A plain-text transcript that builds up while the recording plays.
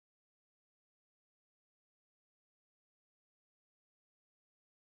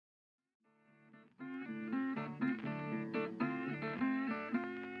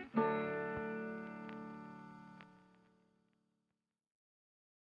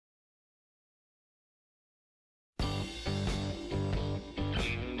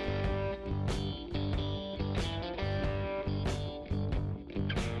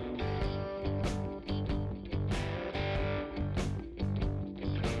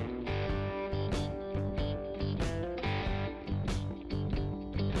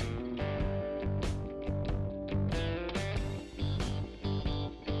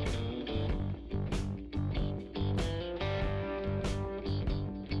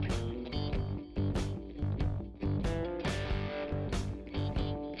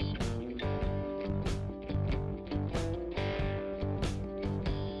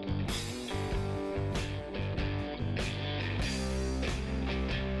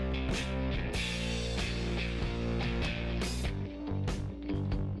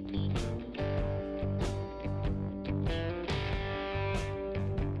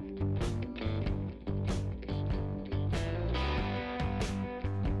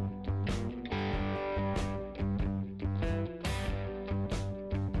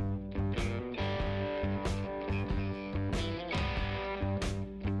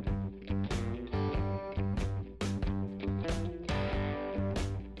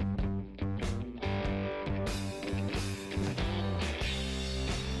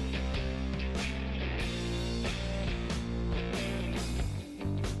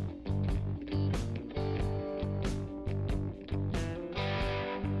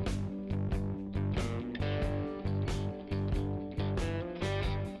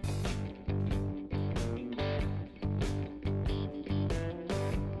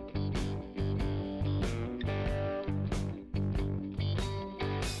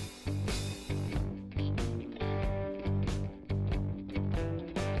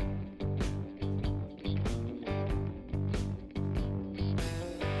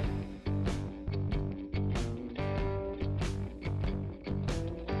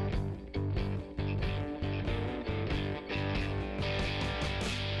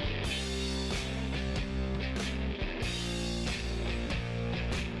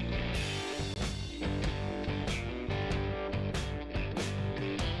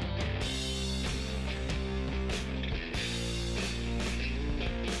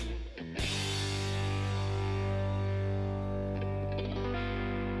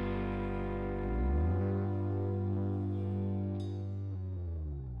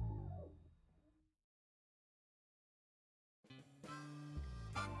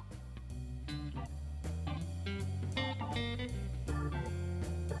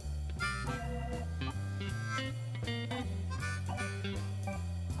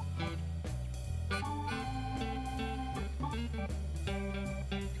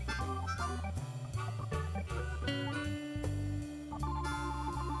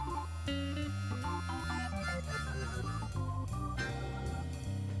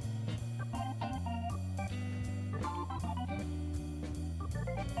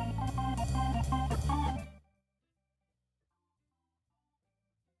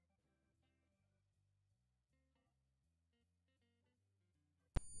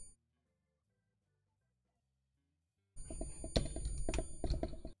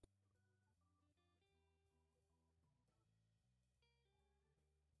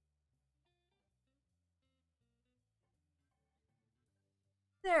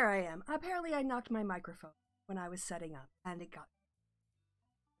There I am. Apparently I knocked my microphone when I was setting up, and it got...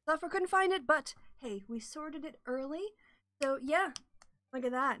 Software couldn't find it, but hey, we sorted it early. So yeah, look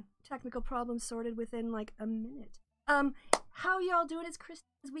at that. Technical problems sorted within like a minute. How y'all doing? It's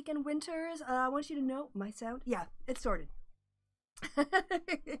Kristi's Weekend Winters. I want you to know my sound. Yeah, it's sorted.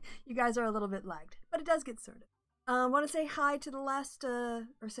 You guys are a little bit lagged, but it does get sorted. Want to say hi to the last, or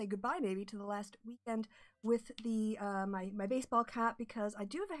say goodbye maybe to the last weekend with the my baseball cap, because I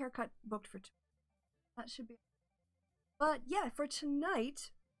do have a haircut booked for that should be. But yeah, for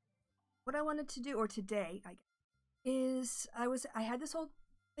tonight, what I wanted to do, or today, I guess, is I had this whole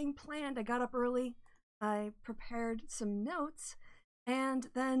thing planned. I got up early, I prepared some notes, and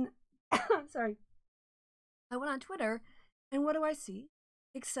then sorry, I went on Twitter, and what do I see?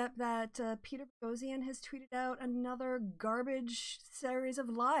 Except that Peter Boghossian has tweeted out another garbage series of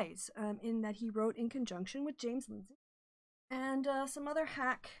lies, in that he wrote in conjunction with James Lindsay and some other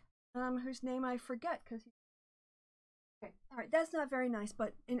hack whose name I forget because he... Okay, all right, that's not very nice,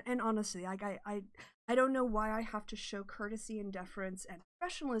 but and honestly, I don't know why I have to show courtesy and deference and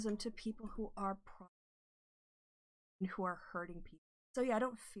professionalism to people who are and who are hurting people. So yeah, I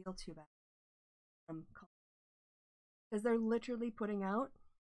don't feel too bad because they're literally putting out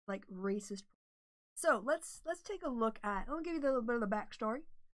like racist. So let's take a look at. I'll give you a little bit of the backstory.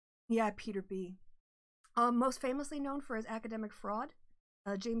 Yeah, Peter B. Most famously known for his academic fraud.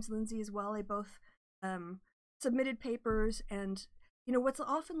 James Lindsay as well. They both submitted papers, and you know what's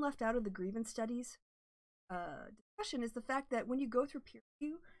often left out of the grievance studies discussion is the fact that when you go through peer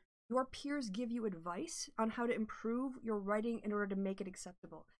review, your peers give you advice on how to improve your writing in order to make it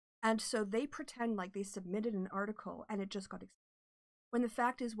acceptable. And so they pretend like they submitted an article and it just got accepted. When the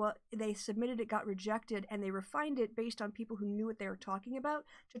fact is, what they submitted, it got rejected, and they refined it based on people who knew what they were talking about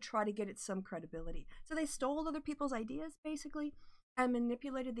to try to get it some credibility. So they stole other people's ideas, basically, and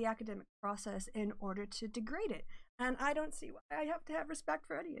manipulated the academic process in order to degrade it. And I don't see why I have to have respect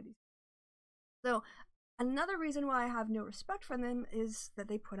for any of these. So another reason why I have no respect for them is that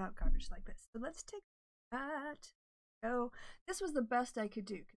they put out garbage like this. So let's take that. Oh, this was the best I could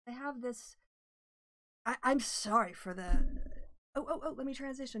do, because I have this... I'm sorry for the... Oh, let me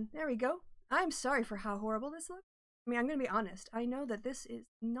transition. There we go. I'm sorry for how horrible this looks. I mean, I'm going to be honest. I know that this is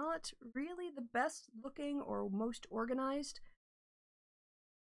not really the best looking or most organized.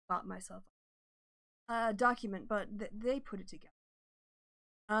 Bought myself document, but they put it together.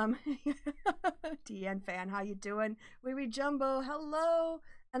 DN fan, how you doing? Wee Wee Jumbo, hello,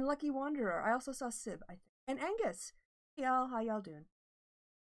 and Lucky Wanderer. I also saw Sib, I think, and Angus. Hey y'all, how y'all doing?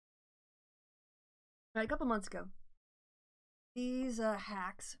 Right, a couple months ago, these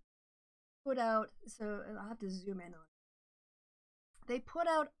hacks put out, so I'll have to zoom in on it. They put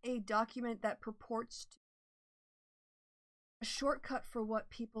out a document that purports to a shortcut for what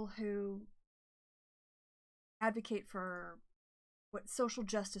people who advocate for what social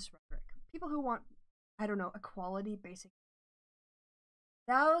justice rhetoric, people who want, I don't know, equality, basic,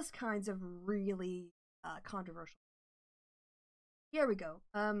 those kinds of really controversial. Here we go.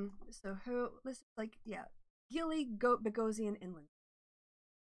 So who? Listen, like, yeah, Gilly, Goat, Boghossian, Inland.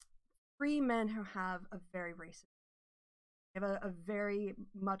 Three men who have a very racist. They have a very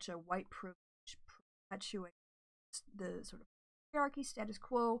much a white privilege perpetuate the sort of hierarchy, status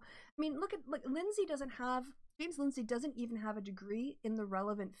quo. I mean, look at Lindsay doesn't have... James Lindsay doesn't even have a degree in the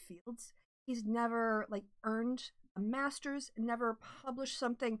relevant fields. He's never like earned a master's, never published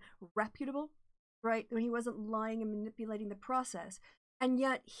something reputable, right? When he wasn't lying and manipulating the process. And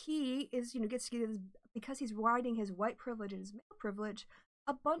yet he is, you know, gets to get this, because he's riding his white privilege and his male privilege,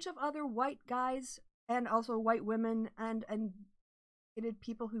 a bunch of other white guys and also white women and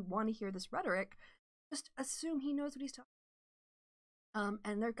people who want to hear this rhetoric just assume he knows what he's talking.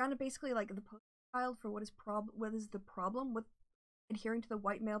 And they're kind of basically like the poster child for what is the problem with adhering to the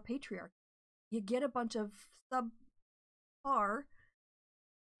white male patriarchy. You get a bunch of subpar,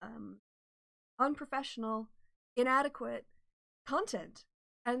 unprofessional, inadequate content,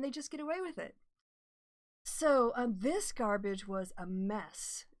 and they just get away with it. So this garbage was a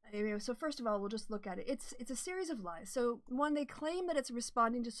mess. So first of all, we'll just look at it. It's a series of lies. So one, they claim that it's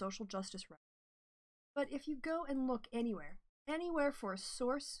responding to social justice rights. But if you go and look anywhere for a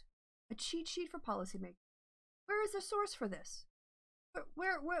source, a cheat sheet for policymakers, where is the source for this?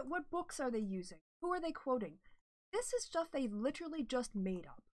 What books are they using? Who are they quoting? This is stuff they literally just made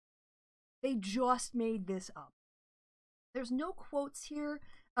up. They just made this up. There's no quotes here.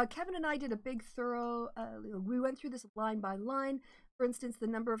 Kevin and I did a big thorough, we went through this line by line. For instance, the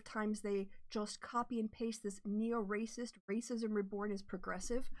number of times they just copy and paste this neo-racist, racism reborn is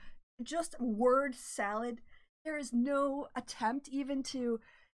progressive. Just word salad. There is no attempt even to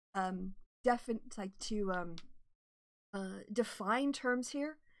define terms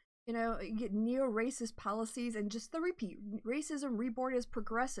here. You know, you get neo-racist policies and just the repeat. Racism reborn as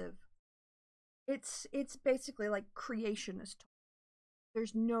progressive. It's basically like creationist.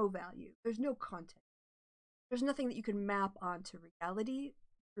 There's no value. There's no content. There's nothing that you can map onto reality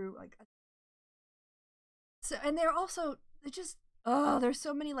through like. So, and they're also just there's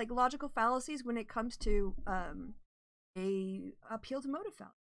so many like logical fallacies when it comes to a appeal to motive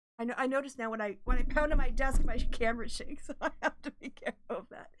fallacy. I noticed now when I pound on my desk, my camera shakes, so I have to be careful of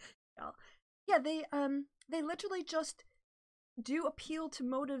that. Yeah, they literally just do appeal to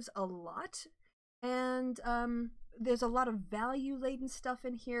motives a lot, and there's a lot of value laden stuff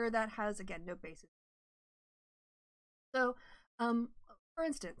in here that has, again, no basis. So, for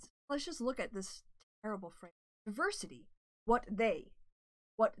instance, let's just look at this terrible phrase, diversity. What they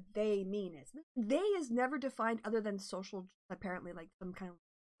mean is they is never defined other than social, apparently like some kind of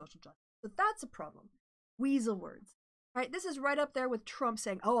social justice. So that's a problem. Weasel words, right? This is right up there with Trump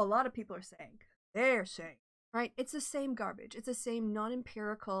saying, oh, a lot of people are saying, they're saying, right? It's the same garbage. It's the same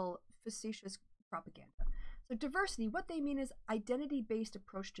non-empirical, facetious propaganda. So diversity, what they mean is identity-based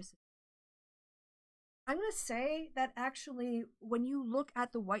approach to society. I'm going to say that actually, when you look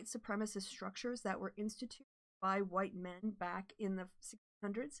at the white supremacist structures that were instituted by white men back in the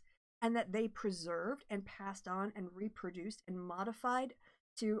 1600s, and that they preserved and passed on and reproduced and modified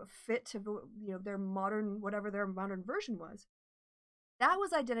to fit to their modern, whatever their modern version was, that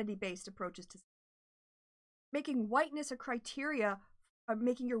was identity-based approaches to making whiteness a criteria,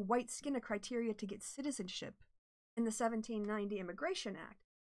 making your white skin a criteria to get citizenship in the 1790 Immigration Act.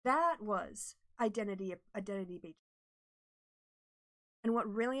 That was identity-based. And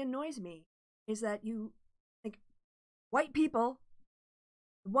what really annoys me is that you, like, white people,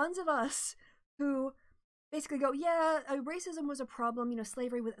 ones of us who basically go, yeah, racism was a problem,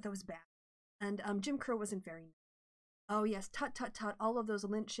 slavery that was bad, and Jim Crow wasn't very nice. Oh yes, tut tut tut, all of those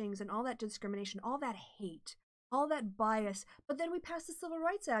lynchings and all that discrimination, all that hate, all that bias. But then we passed the Civil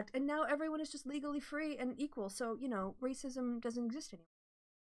Rights Act, and now everyone is just legally free and equal. So racism doesn't exist anymore.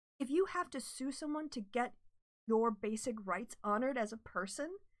 If you have to sue someone to get your basic rights honored as a person,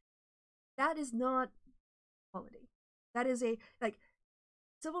 that is not equality. That is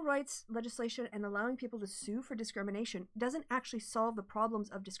civil rights legislation and allowing people to sue for discrimination doesn't actually solve the problems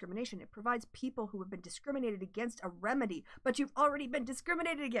of discrimination. It provides people who have been discriminated against a remedy, but you've already been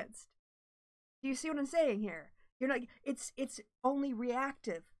discriminated against. Do you see what I'm saying here? You're like, it's only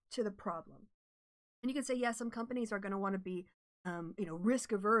reactive to the problem. And you can say, yeah, some companies are going to want to be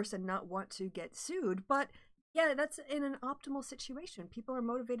risk averse and not want to get sued, but yeah, that's in an optimal situation. People are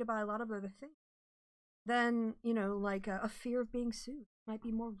motivated by a lot of other things than, like a fear of being sued. Might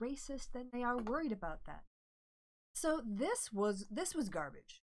be more racist than they are worried about that. So this was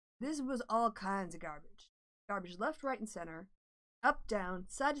garbage. This was all kinds of garbage. Garbage left, right, and center, up, down,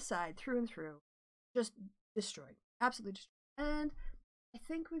 side to side, through and through. Just destroyed. Absolutely destroyed. And I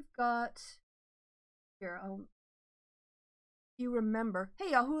think we've got here, you remember.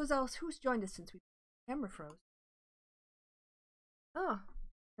 Hey y'all, who's joined us since we camera froze? Oh,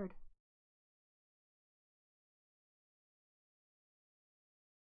 heard.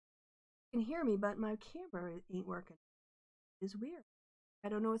 You can hear me, but my camera ain't working. It's weird. I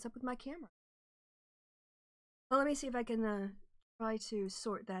don't know what's up with my camera. Well, let me see if I can try to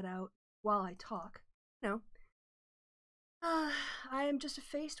sort that out while I talk. I am just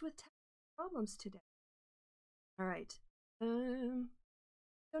faced with problems today. All right. Don't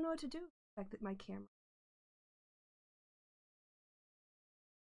know what to do with the fact that my camera.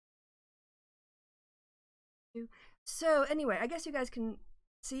 So anyway, I guess you guys can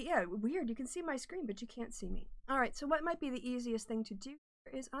see. Yeah, weird. You can see my screen, but you can't see me. All right. So what might be the easiest thing to do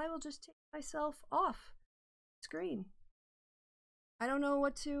is I will just take myself off screen. I don't know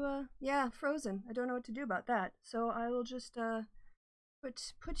what to. Yeah, frozen. I don't know what to do about that. So I will just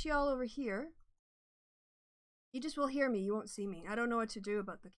put y'all over here. You just will hear me. You won't see me. I don't know what to do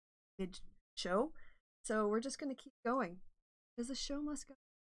about the mid-show. So we're just going to keep going. Because the show must go.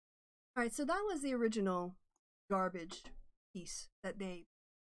 Alright, so that was the original garbage piece that they...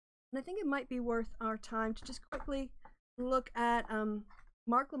 And I think it might be worth our time to just quickly look at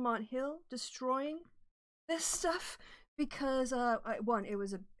Mark Lamont Hill destroying this stuff. Because, one, it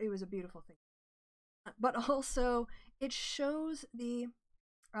was a beautiful thing. But also, it shows the...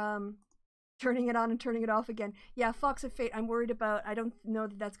 turning it on and turning it off again. Yeah, Fox of Fate, I'm worried about. I don't know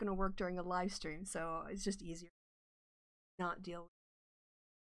that that's going to work during a live stream, so it's just easier to not deal with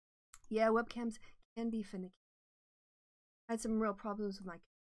it. Yeah, webcams can be finicky. I had some real problems with my camera.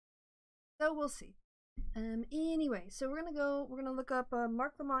 So we'll see. Anyway, so we're gonna look up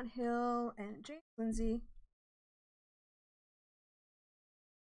Mark Lamont Hill and James Lindsay.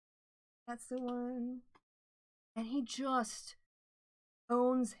 That's the one. And he just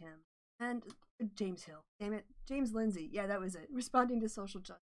owns him. And James Hill. Damn it. James Lindsay. Yeah, that was it. Responding to social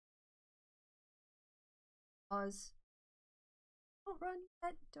justice. Pause. Don't run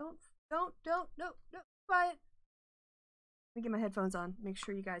yet. Don't. No. Quiet. Let me get my headphones on. Make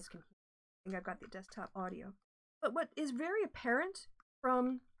sure you guys can hear. I think I've got the desktop audio. But what is very apparent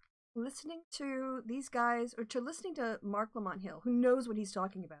from listening to these guys, or to listening to Mark Lamont Hill, who knows what he's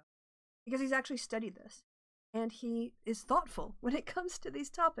talking about, because he's actually studied this, and he is thoughtful when it comes to these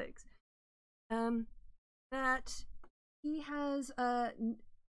topics, that he has a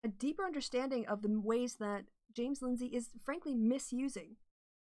deeper understanding of the ways that James Lindsay is frankly misusing.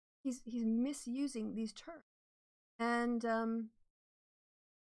 He's misusing these terms. And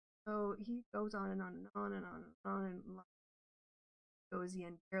so he goes on and on and on and on and on and on. Goes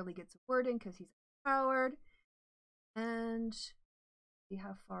and barely gets a word in because he's empowered. And see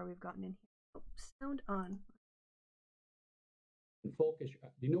how far we've gotten in here. Oh, sound on. Folkish.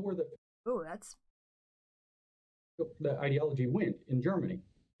 Do you know where the ideology went in Germany?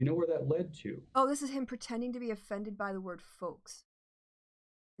 You know where that led to? Oh, this is him pretending to be offended by the word folks.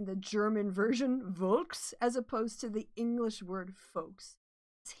 In the German version, Volks, as opposed to the English word folks.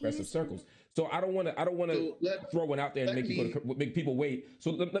 Progressive circles. So I don't want to throw one out there and make people wait.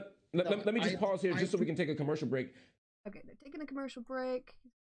 So let me just pause here just so we can take a commercial break. Okay, they're taking a commercial break.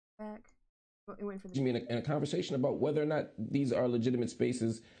 Back. Wait for the in a conversation about whether or not these are legitimate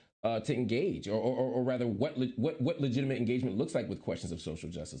spaces to engage, or rather, what legitimate engagement looks like with questions of social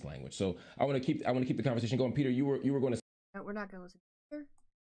justice language. So I want to keep the conversation going. Peter, you were going to. No, we're not going to listen. Here.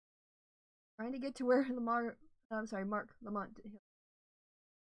 Trying to get to where Mark Lamont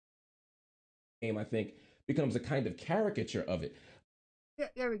Hill. I think becomes a kind of caricature of it. Yeah,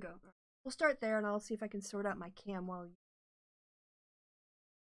 there we go. We'll start there, and I'll see if I can sort out my cam while you.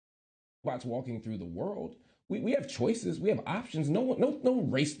 Robots walking through the world. We have choices. We have options. No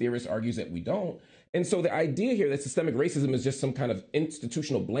race theorist argues that we don't. And so the idea here that systemic racism is just some kind of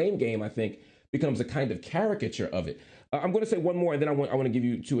institutional blame game, I think, becomes a kind of caricature of it. I'm going to say one more, and then I want to give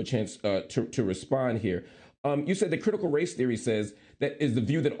you two a chance to respond here. You said that critical race theory says that is the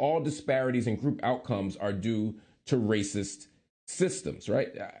view that all disparities in group outcomes are due to racist systems, right?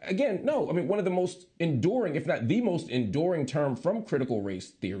 Again, no. I mean, one of the most enduring, if not the most enduring term from critical race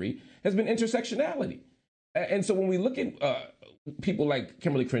theory has been intersectionality. And so when we look at people like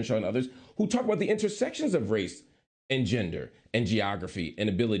Kimberly Crenshaw and others who talk about the intersections of race and gender and geography and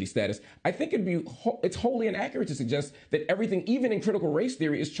ability status, I think it's wholly inaccurate to suggest that everything, even in critical race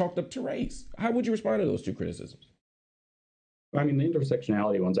theory, is chalked up to race. How would you respond to those two criticisms? I mean, the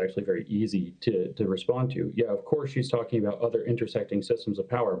intersectionality one's actually very easy to respond to. Yeah, of course, she's talking about other intersecting systems of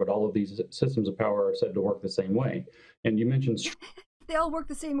power, but all of these systems of power are said to work the same way. And you mentioned... They all work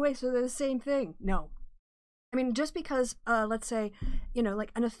the same way, so they're the same thing. No. I mean, just because, let's say,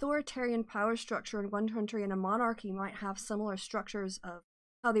 like an authoritarian power structure in one country and a monarchy might have similar structures of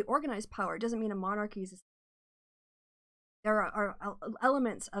how they organize power, doesn't mean a monarchy is. There are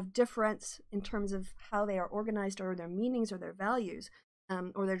elements of difference in terms of how they are organized, or their meanings, or their values,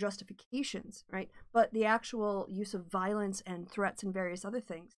 or their justifications, right? But the actual use of violence and threats and various other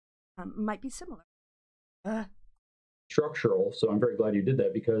things might be similar. Structural, so I'm very glad you did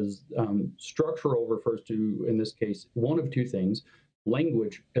that, because structural refers to, in this case, one of two things: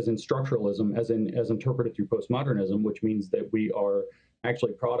 language, as in structuralism, as interpreted through postmodernism, which means that we are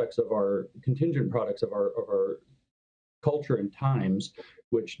actually contingent products of our culture and times,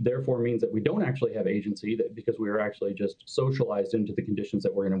 which therefore means that we don't actually have agency, that because we are actually just socialized into the conditions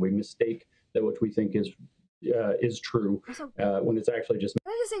that we're in, and we mistake that which we think is true when it's actually just.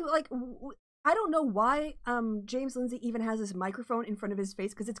 Can I just say, like, I don't know why James Lindsay even has this microphone in front of his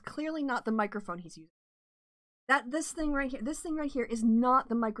face, because it's clearly not the microphone he's using. This thing right here is not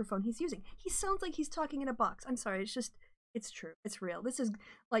the microphone he's using. He sounds like he's talking in a box. I'm sorry, it's true. It's real. This is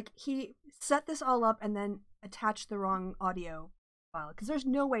like he set this all up and then attached the wrong audio file, because there's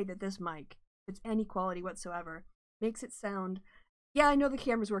no way that this mic, if it's any quality whatsoever, makes it sound. Yeah, I know the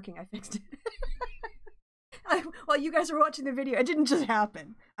camera's working. I fixed it. While you guys were watching the video, it didn't just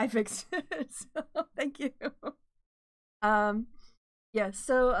happen. I fixed it. So, thank you. Yeah,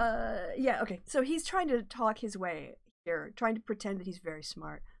 so, yeah, okay. So he's trying to talk his way here, trying to pretend that he's very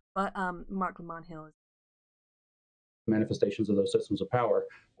smart. But Mark Lamont Hill is manifestations of those systems of power.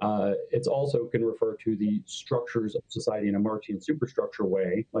 It's also can refer to the structures of society in a Marxian superstructure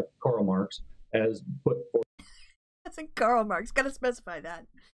way, like Karl Marx, as put forth. That's in Karl Marx. Got to specify that.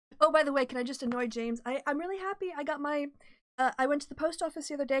 Oh, by the way, can I just annoy James? I'm really happy. I got my. I went to the post office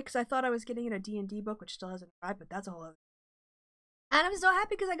the other day because I thought I was getting in a D&D book, which still hasn't arrived, but that's a whole other. And I'm so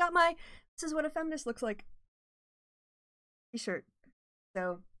happy because I got my "This is what a feminist looks like" t-shirt.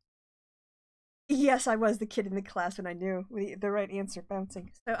 So, yes, I was the kid in the class when I knew the right answer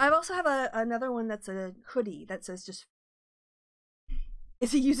bouncing. So I also have another one that's a hoodie that says just.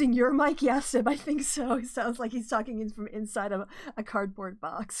 Is he using your mic? Yeah, Sib, I think so. It sounds like he's talking from inside of a cardboard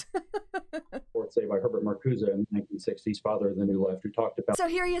box. Report say by Herbert Marcuse in the 1960s, father of the New Left, who talked about. So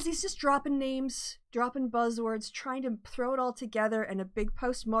here he is. He's just dropping names, dropping buzzwords, trying to throw it all together in a big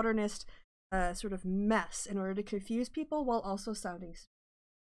postmodernist sort of mess in order to confuse people while also sounding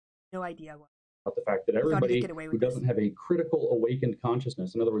no idea what. About the fact that everybody who doesn't have a critical awakened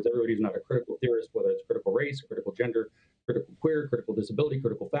consciousness, in other words, everybody who's not a critical theorist, whether it's critical race, critical gender, critical queer, critical disability,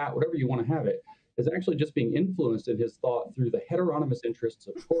 critical fat, whatever you want to have it, is actually just being influenced in his thought through the heteronymous interests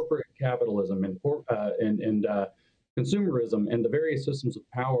of corporate capitalism and consumerism and the various systems of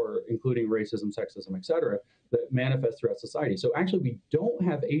power, including racism, sexism, etc., that manifest throughout society. So actually, we don't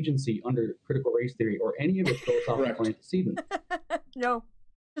have agency under critical race theory or any of its philosophical antecedents. No.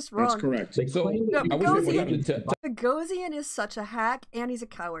 Just wrong. That's correct. So Boghossian is such a hack, and he's a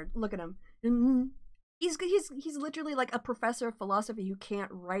coward. Look at him. Mm-hmm. He's literally like a professor of philosophy who can't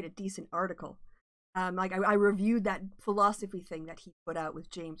write a decent article. Like I reviewed that philosophy thing that he put out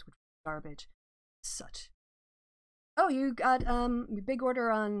with James, which was garbage. Such. Oh, you got big order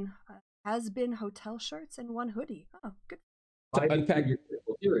on has-been hotel shirts and one hoodie. Oh, good. To unpack your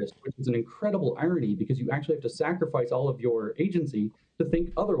critical theorist, which is an incredible irony because you actually have to sacrifice all of your agency to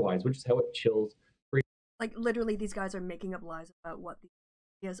think otherwise, which is how it chills. Like literally, these guys are making up lies about what the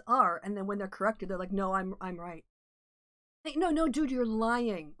ideas are, and then when they're corrected, they're like, "No, I'm right." Like, no, dude, you're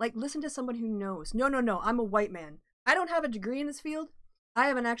lying. Like, listen to someone who knows. No, I'm a white man. I don't have a degree in this field. I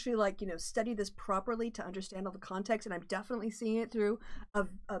haven't actually studied this properly to understand all the context, and I'm definitely seeing it through a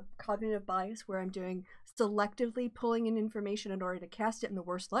cognitive bias where I'm doing selectively pulling in information in order to cast it in the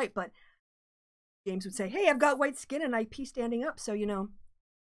worst light. But James would say, "Hey, I've got white skin and I pee standing up, so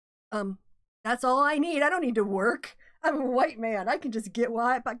that's all I need. I don't need to work. I'm a white man. I can just get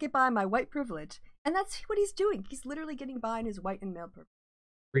by my white privilege." And that's what he's doing. He's literally getting by in his white and male privilege.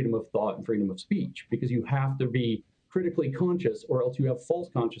 Freedom of thought and freedom of speech, because you have to be critically conscious or else you have false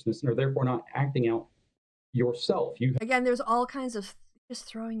consciousness and are therefore not acting out yourself. Again, there's all kinds of just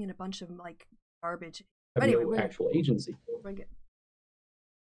throwing in a bunch of like garbage. Have no actual agency.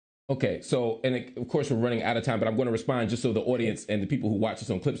 Okay, so, and of course we're running out of time, but I'm going to respond just so the audience and the people who watch this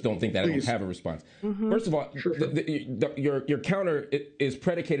on clips don't think that I don't have a response. Mm-hmm. First of all, your counter is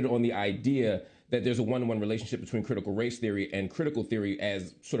predicated on the idea that there's a one-to-one relationship between critical race theory and critical theory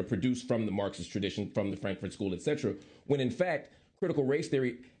as sort of produced from the Marxist tradition, from the Frankfurt School, etc., when in fact, critical race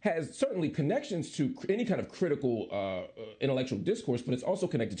theory has certainly connections to any kind of critical intellectual discourse, but it's also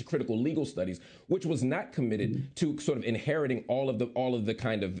connected to critical legal studies, which was not committed to sort of inheriting all of the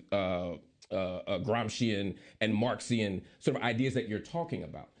kind of Gramscian and Marxian sort of ideas that you're talking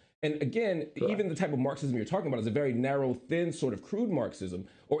about. And again, even the type of Marxism you're talking about is a very narrow, thin, sort of crude Marxism,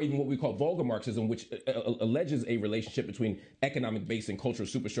 or even what we call vulgar Marxism, which alleges a relationship between economic base and cultural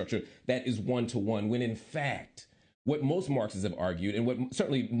superstructure that is one-to-one, when in fact, what most Marxists have argued, and what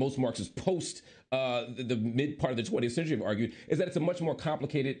certainly most Marxists post the mid part of the 20th century have argued, is that it's a much more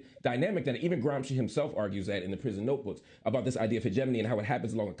complicated dynamic than even Gramsci himself argues at in the Prison Notebooks about this idea of hegemony and how it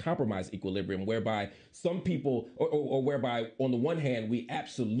happens along a compromise equilibrium, whereby some people, or whereby on the one hand we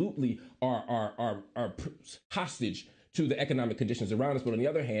absolutely are hostage to the economic conditions around us, but on the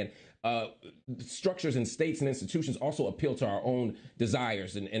other hand, structures and states and institutions also appeal to our own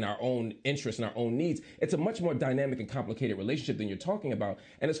desires and our own interests and our own needs. It's a much more dynamic and complicated relationship than you're talking about.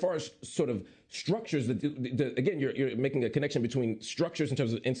 And as far as sort of structures, again, you're making a connection between structures in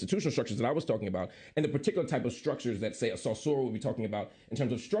terms of institutional structures that I was talking about and the particular type of structures that, say, a Saussure would be talking about in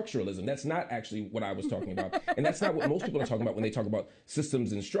terms of structuralism. That's not actually what I was talking about. And that's not what most people are talking about when they talk about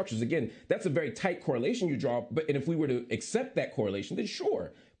systems and structures. Again, that's a very tight correlation you draw. And if we were to accept that correlation, then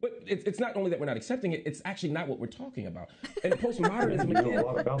sure. But it's not only that we're not accepting it, it's actually not what we're talking about. And postmodernism,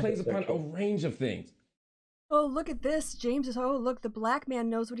 again, plays upon a range of things. Oh, look at this. James is, oh, look, the black man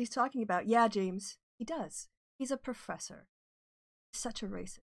knows what he's talking about. Yeah, James, he does. He's a professor. He's such a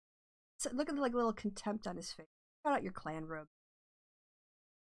racist. So, look at the little contempt on his face. Cut out your Klan robe.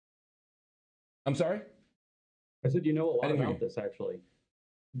 I'm sorry? I said you know a lot about this, actually.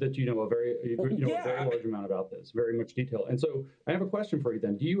 That you know a very large amount about this, very much detail. And so I have a question for you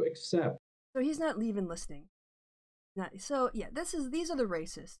then. Do you accept? So he's not leaving listening. So yeah, these are the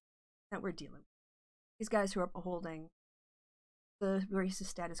racists that we're dealing with. These guys who are upholding the racist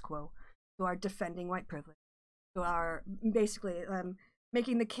status quo, who are defending white privilege, who are basically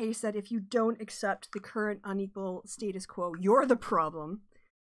making the case that if you don't accept the current unequal status quo, you're the problem,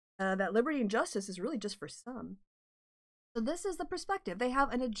 that liberty and justice is really just for some. So this is the perspective. They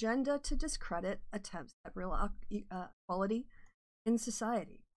have an agenda to discredit attempts at real equality in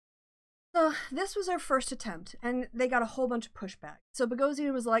society. So this was our first attempt, and they got a whole bunch of pushback. So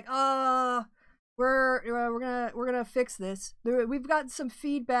Boghossian was like, we're gonna fix this. We've got some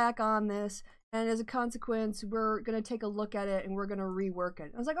feedback on this, and as a consequence, we're gonna take a look at it and we're gonna rework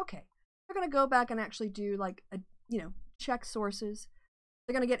it. I was like, okay, they're gonna go back and actually do like check sources.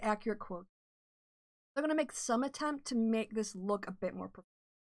 They're gonna get accurate quotes. They're gonna make some attempt to make this look a bit more professional.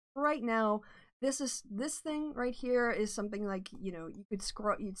 Right now, this thing right here is something like, you'd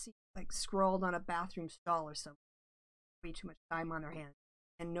see like scrawled on a bathroom stall or something. Way too much time on their hands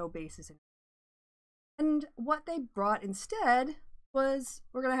and no basis in it. And what they brought instead was,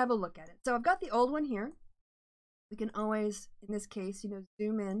 we're gonna have a look at it. So I've got the old one here. We can always, in this case,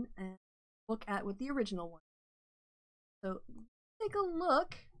 zoom in and look at what the original one. So take a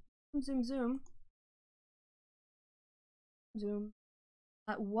look. Zoom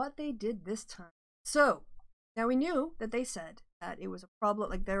at what they did this time. So now we knew that they said that it was a problem,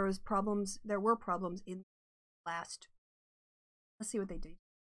 like there were problems in the last. Let's see what they did.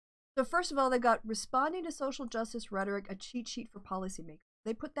 So first of all, they got responding to social justice rhetoric, a cheat sheet for policymakers.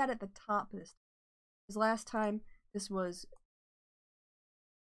 They put that at the top of this. Because last time this was,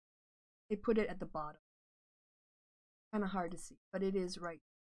 they put it at the bottom. Kind of hard to see, but it is right.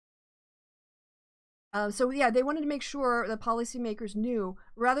 So yeah, they wanted to make sure the policymakers knew,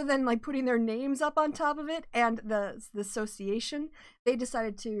 rather than like putting their names up on top of it and the association, they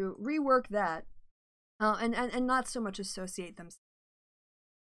decided to rework that, and not so much associate them.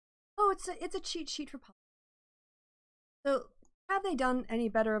 Oh, it's a cheat sheet for policy. So have they done any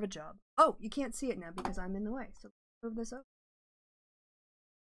better of a job? Oh, you can't see it now because I'm in the way. So let's move this up.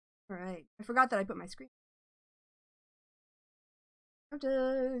 All right, I forgot that I put my screen. I have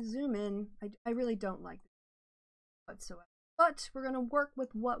to zoom in. I really don't like this whatsoever. But we're going to work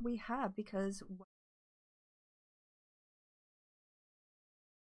with what we have because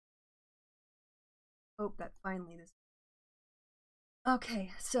hope that finally this.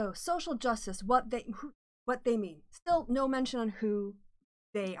 Okay, so social justice, what they mean. Still no mention on who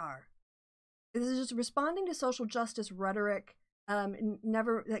they are. This is just responding to social justice rhetoric.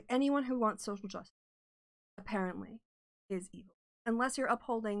 Never, like, anyone who wants social justice apparently is evil. Unless you're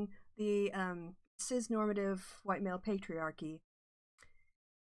upholding the cis-normative white male patriarchy,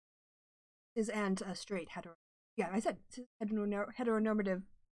 cis and straight hetero. Yeah, I said cis heteronormative.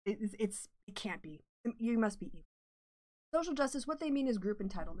 It can't be. You must be evil. Social justice, what they mean is group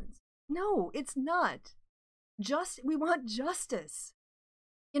entitlements. No, it's not. We want justice.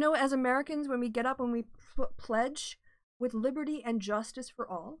 As Americans, when we get up and we pledge with liberty and justice for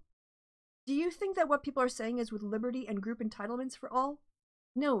all, do you think that what people are saying is with liberty and group entitlements for all?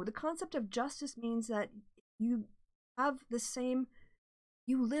 No, the concept of justice means that you have the same,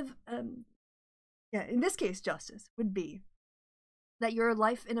 you live, in this case, justice would be that your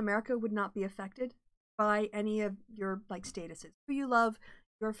life in America would not be affected by any of your statuses. Who you love,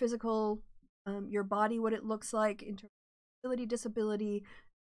 your physical, your body, what it looks like, in terms of ability, disability,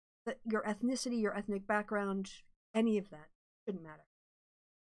 your ethnicity, your ethnic background, any of that shouldn't matter.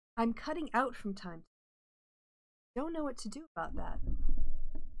 I'm cutting out from time. Don't know what to do about that.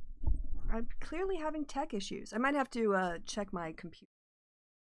 I'm clearly having tech issues. I might have to check my computer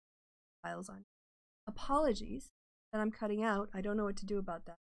files on. Apologies that I'm cutting out. I don't know what to do about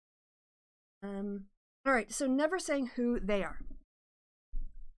that. All right, so never saying who they are.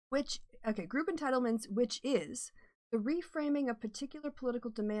 Group entitlements, which is the reframing of particular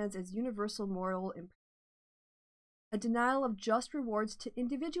political demands as universal moral imperative. A denial of just rewards to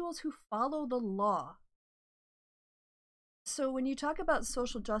individuals who follow the law. So when you talk about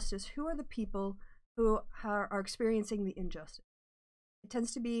social justice, who are the people who are experiencing the injustice? It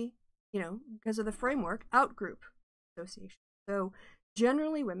tends to be, because of the framework, out-group association. So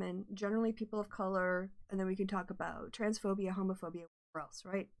generally women, generally people of color, and then we can talk about transphobia, homophobia, whatever else,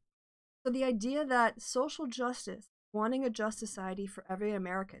 right? So the idea that social justice, wanting a just society for every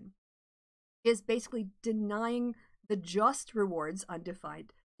American, is basically denying the just rewards,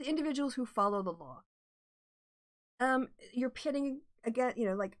 undefined, to individuals who follow the law. You're pitting again,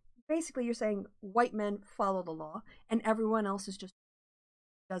 basically you're saying white men follow the law and everyone else is just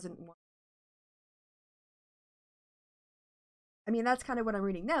doesn't want. I mean, that's kind of what I'm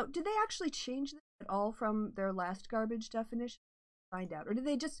reading. Now, did they actually change this at all from their last garbage definition? Find out. Or did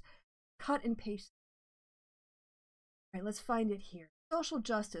they just cut and paste? right, let's find it here. Social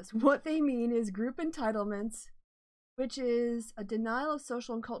justice. What they mean is group entitlements, which is a denial of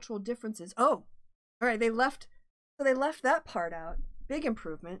social and cultural differences. Oh, all right, they left that part out. Big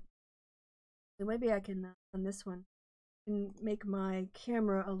improvement. So maybe I can, on this one, can make my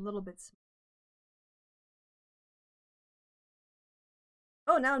camera a little bit smaller.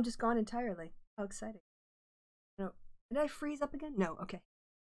 Oh, now I'm just gone entirely. How exciting. No, did I freeze up again? No, okay.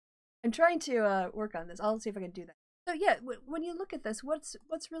 I'm trying to work on this. I'll see if I can do that. So yeah, when you look at this, what's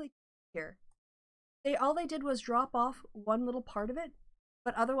really here? All they did was drop off one little part of it,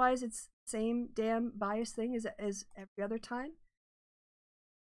 but otherwise it's the same damn biased thing as every other time.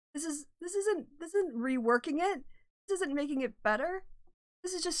 This isn't reworking it. This isn't making it better.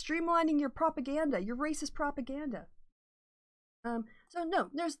 This is just streamlining your propaganda, your racist propaganda. So no,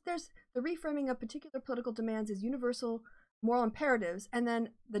 there's the reframing of particular political demands as universal moral imperatives, and then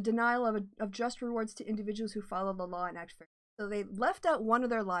the denial of just rewards to individuals who follow the law and act fairly. So they left out one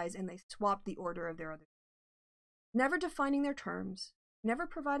of their lies and they swapped the order of their other. Never defining their terms, never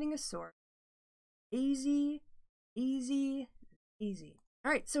providing a source. Easy, easy, easy.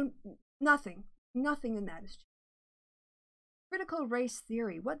 All right, so nothing in that is changed. Critical race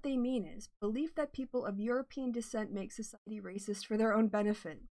theory, what they mean is belief that people of European descent make society racist for their own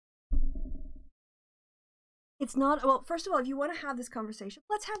benefit. It's not, well, first of all, if you want to have this conversation,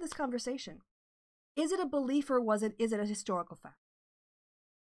 let's have this conversation. Is it a belief or is it a historical fact?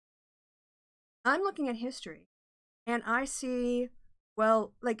 I'm looking at history and I see,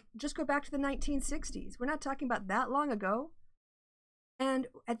 well, like, just go back to the 1960s. We're not talking about that long ago. And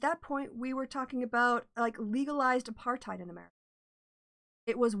at that point, we were talking about, like, legalized apartheid in America.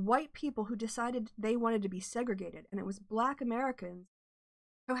 It was white people who decided they wanted to be segregated, and it was Black Americans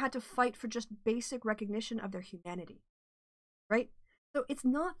who had to fight for just basic recognition of their humanity, right? So it's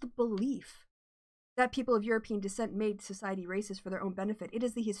not the belief that people of European descent made society racist for their own benefit. It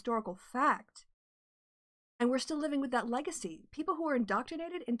is the historical fact. And we're still living with that legacy. People who are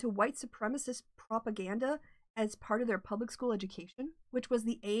indoctrinated into white supremacist propaganda as part of their public school education, which was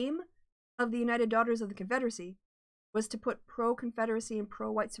the aim of the United Daughters of the Confederacy, was to put pro-Confederacy and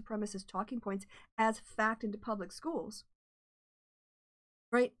pro-white supremacist talking points as fact into public schools.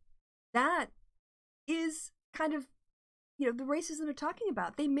 Right? That is kind of, you know, the racism they're talking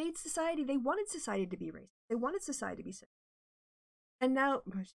about. They made society, they wanted society to be racist. They wanted society to be sick. And now,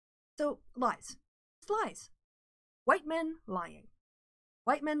 so lies. It's lies. White men lying.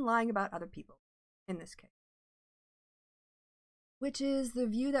 White men lying about other people, in this case. Which is the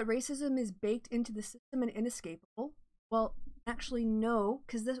view that racism is baked into the system and inescapable. Well, actually, no,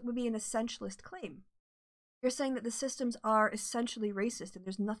 because this would be an essentialist claim. You're saying that the systems are essentially racist and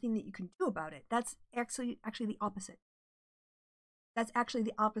there's nothing that you can do about it. That's actually the opposite. That's actually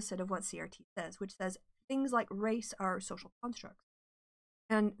the opposite of what CRT says, which says things like race are social constructs.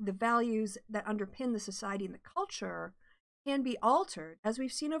 And the values that underpin the society and the culture can be altered, as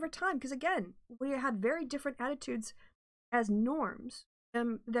we've seen over time. Because again, we had very different attitudes as norms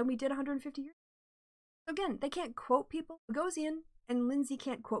than we did 150 years ago. Again, they can't quote people. Boghossian and Lindsay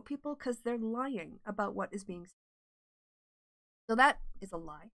can't quote people because they're lying about what is being said. So that is a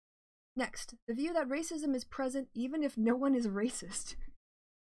lie. Next, the view that racism is present even if no one is racist.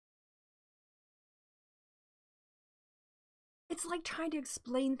 It's like trying to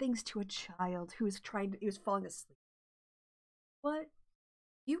explain things to a child who is falling asleep. What?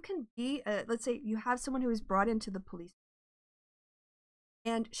 You can be, let's say you have someone who is brought into the police,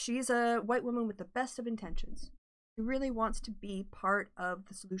 and she's a white woman with the best of intentions. She really wants to be part of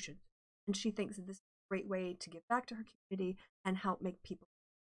the solution, and she thinks that this is a great way to give back to her community and help make people.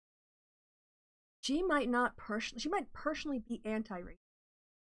 She might personally be anti-racist,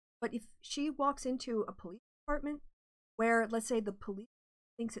 but if she walks into a police department where, let's say, the police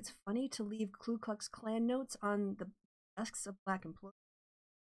thinks it's funny to leave Ku Klux Klan notes on the desks of Black employees,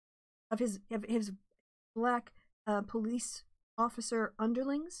 of his Black police officer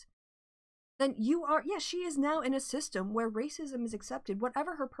underlings, then she is now in a system where racism is accepted,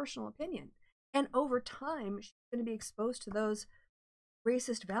 whatever her personal opinion. And over time, she's going to be exposed to those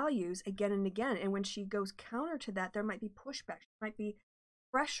racist values again and again. And when she goes counter to that, there might be pushback. She might be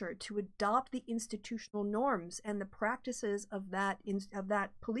pressured to adopt the institutional norms and the practices of that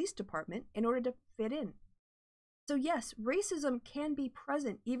police department in order to fit in. So yes, racism can be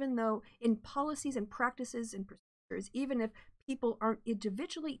present even though in policies and practices and procedures, even if people aren't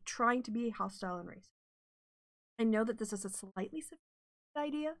individually trying to be hostile and racist. I know that this is a slightly sophisticated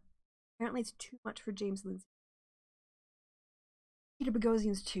idea. Apparently it's too much for James Lindsay. Peter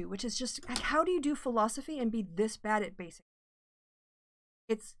Boghossian's too, which is just, like, how do you do philosophy and be this bad at basic?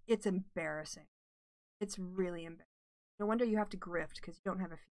 It's embarrassing. It's really embarrassing. No wonder you have to grift, because you don't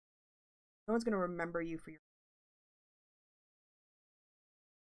have a future. No one's going to remember you for your...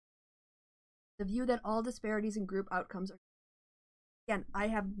 The view that all disparities in group outcomes are... Again, I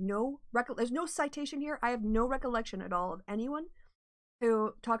have no... There's no citation here. I have no recollection at all of anyone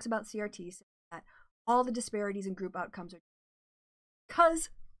who talks about CRT saying that all the disparities in group outcomes are...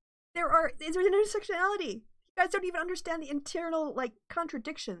 Because there's intersectionality. You guys don't even understand the internal, like,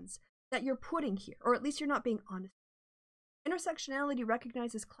 contradictions that you're putting here, or at least you're not being honest. Intersectionality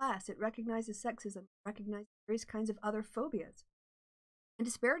recognizes class, it recognizes sexism, it recognizes various kinds of other phobias. And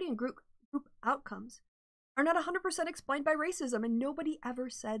disparity in group outcomes are not 100% explained by racism, and nobody ever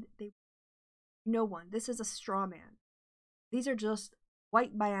said they were. No one. This is a straw man. These are just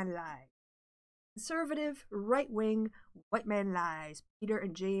white man lies. Conservative, right-wing, white man lies. Peter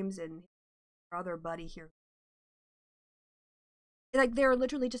and James and our other buddy here. Like, they're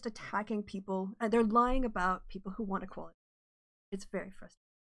literally just attacking people, and they're lying about people who want equality. It's very frustrating.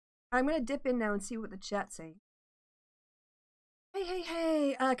 I'm going to dip in now and see what the chat's saying.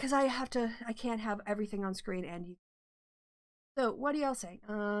 Hey, because I can't have everything on screen and you. So, what are y'all saying?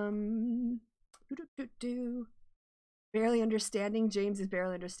 Barely understanding. James is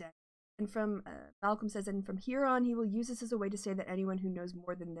barely understanding. And from, Malcolm says, and from here on, he will use this as a way to say that anyone who knows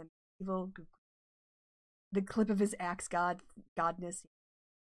more than them is evil. The clip of his axe godness.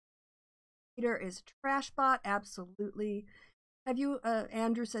 Peter is trashbot, absolutely. Have you,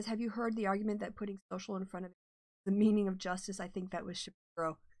 Andrew says, have you heard the argument that putting social in front of the meaning of justice? I think that was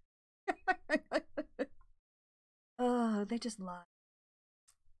Shapiro. Oh, they just lie.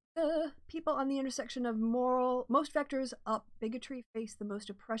 The people on the intersection of most vectors up bigotry face the most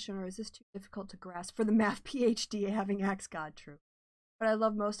oppression, or is this too difficult to grasp for the math PhD having axe God? True. What I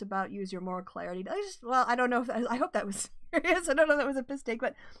love most about you is your moral clarity. I don't know if I hope that was serious. I don't know if that was a mistake,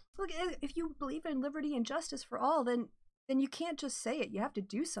 but look, if you believe in liberty and justice for all, then you can't just say it. You have to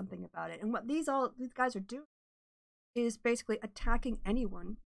do something about it. And what these guys are doing is basically attacking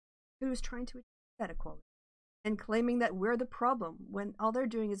anyone who is trying to achieve that equality and claiming that we're the problem when all they're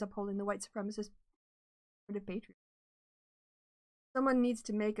doing is upholding the white supremacist patriot. Someone needs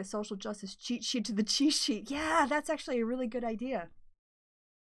to make a social justice cheat sheet to the cheat sheet. Yeah, that's actually a really good idea.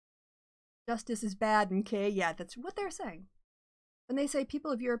 Justice is bad, okay? Yeah, that's what they're saying. When they say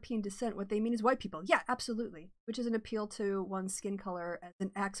people of European descent, what they mean is white people. Yeah, absolutely. Which is an appeal to one's skin color as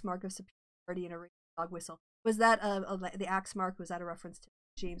an axe mark of superiority in a dog whistle. Was that the axe mark? Was that a reference to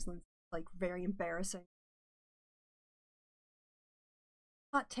James Lindsay? Like, very embarrassing.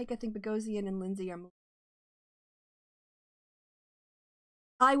 Hot take, I think Boghossian and Lindsay are moving.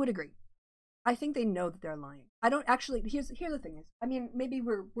 I would agree. I think they know that they're lying. I don't actually. Here's the thing is, I mean, maybe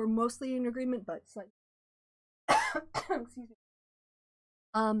we're mostly in agreement, but it's like, excuse me.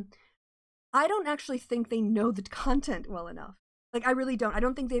 I don't actually think they know the content well enough. Like, I really don't. I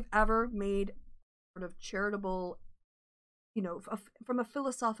don't think they've ever made sort of charitable, you know, from a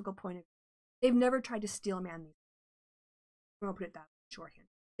philosophical point of view. They've never tried to steel man these. I'll put it that way, shorthand.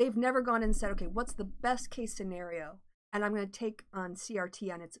 They've never gone and said, okay, what's the best case scenario? And I'm going to take on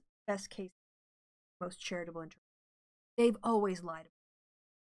CRT on its best case, most charitable interest. They've always lied about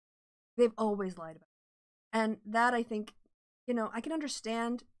it. They've always lied about it. And that, I think, you know, I can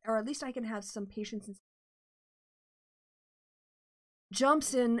understand, or at least I can have some patience and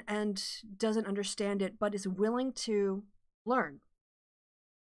jumps in and doesn't understand it, but is willing to learn.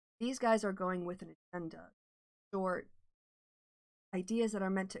 These guys are going with an agenda, short ideas that are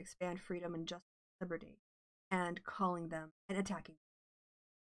meant to expand freedom and justice and liberty, and calling them and attacking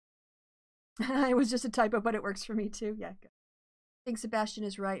them. It was just a typo, but it works for me too. Yeah, good. I think Sebastian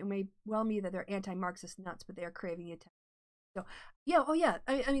is right. It may well mean that they're anti-Marxist nuts, but they are craving the attack. So, yeah, oh yeah.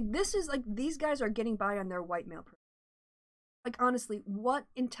 I mean, this is like, these guys are getting by on their white male privilege. Like, honestly, what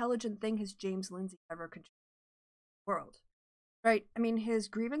intelligent thing has James Lindsay ever contributed to the world? Right? I mean, his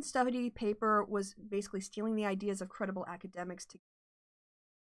grievance study paper was basically stealing the ideas of credible academics to.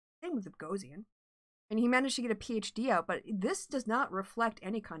 Same with Boghossian. And he managed to get a PhD out, but this does not reflect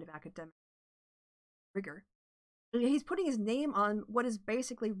any kind of academic rigor. He's putting his name on what is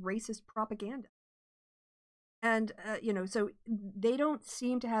basically racist propaganda. And, you know, so they don't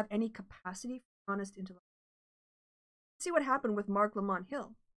seem to have any capacity for honest intellect. See what happened with Mark Lamont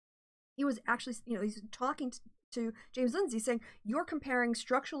Hill. He was actually, you know, he's talking to James Lindsay saying, you're comparing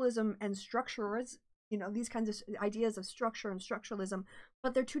structuralism and structuralism, you know, these kinds of ideas of structure and structuralism,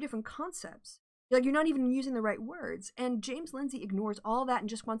 but they're two different concepts. Like, you're not even using the right words. And James Lindsay ignores all that and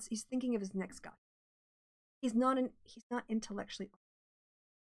just he's thinking of his next guy. He's not intellectually,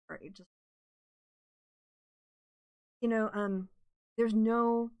 right? Just, you know, there's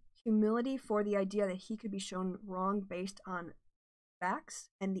no humility for the idea that he could be shown wrong based on facts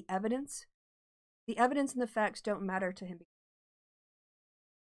and the evidence. The evidence and the facts don't matter to him.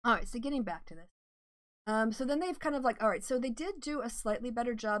 All right, so getting back to this. So then they've kind of like, all right, so they did do a slightly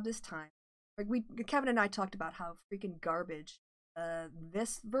better job this time. Like Kevin and I talked about how freaking garbage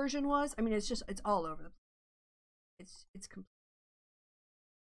this version was. I mean, it's all over the place. It's complete.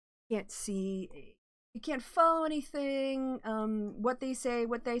 You can't see, you can't follow anything. What they say,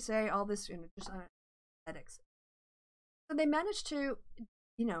 all this, just aesthetics. So they managed to,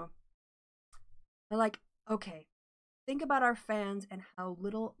 they're like, okay, think about our fans and how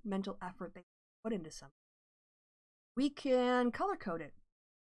little mental effort they put into something. We can color code it.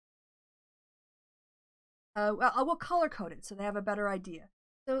 We'll color code it so they have a better idea.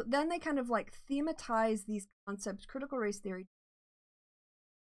 So then they kind of like thematize these concepts, critical race theory.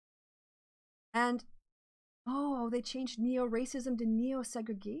 And, oh, they changed neo-racism to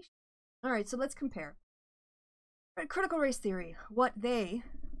neo-segregation. All right, so let's compare. Critical race theory, what they,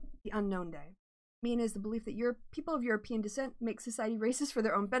 the unknown they, mean is the belief that people of European descent make society racist for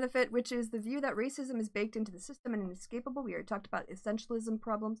their own benefit, which is the view that racism is baked into the system and inescapable. We already talked about essentialism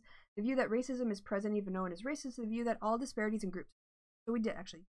problems. The view that racism is present even though it is racist. The view that all disparities in groups. So we did,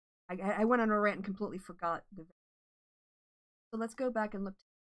 actually. I went on a rant and completely forgot the. So let's go back and look.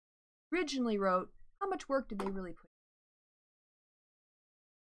 Originally wrote, how much work did they really put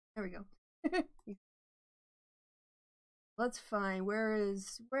in? There we go. Let's find, where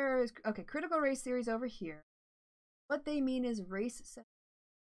is, okay, critical race theory is over here. What they mean is race.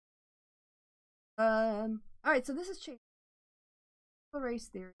 Alright, so this has changed. Critical race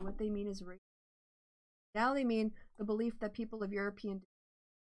theory, what they mean is race. Now they mean the belief that people of European.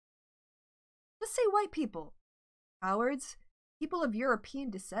 Just say white people. Cowards. People of European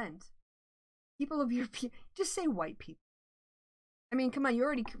descent. People of European. Just say white people. I mean, come on, you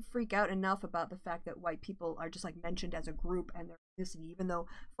already freak out enough about the fact that white people are just like mentioned as a group and their ethnicity, even though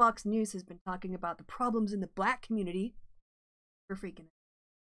Fox News has been talking about the problems in the black community. We're freaking out.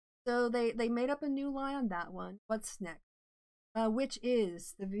 So they made up a new lie on that one. What's next? Which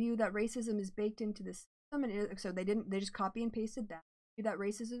is the view that racism is baked into the system, and so they just copy and pasted that. The view that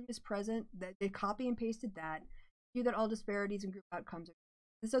racism is present, that they copy and pasted that. The view that all disparities and group outcomes are,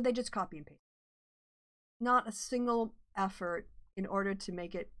 and so they just copy and paste. Not a single effort in order to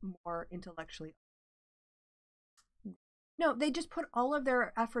make it more intellectually. No, they just put all of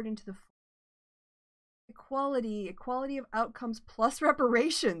their effort into the equality of outcomes plus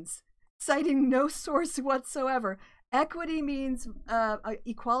reparations, citing no source whatsoever. Equity means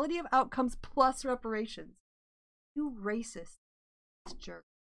equality of outcomes plus reparations. You racist jerk.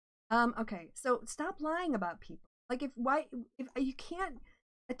 Okay, so stop lying about people. Like if you can't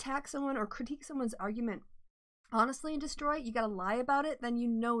attack someone or critique someone's argument honestly and destroy it, you gotta lie about it, then you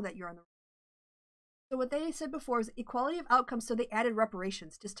know that you're on the right. So what they said before is equality of outcomes, so they added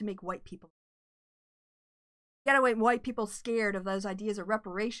reparations just to make white people. You gotta make white people scared of those ideas of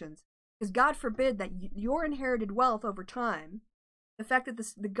reparations. Because God forbid that your inherited wealth over time, the fact that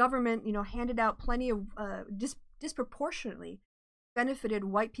the government, handed out plenty of, disproportionately benefited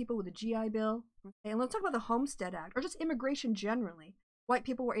white people with the GI Bill. Okay? And let's talk about the Homestead Act, or just immigration generally. White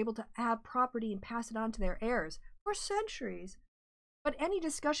people were able to have property and pass it on to their heirs for centuries. But any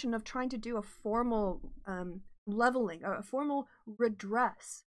discussion of trying to do a formal leveling, or a formal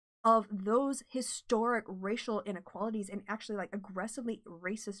redress of those historic racial inequalities and actually like aggressively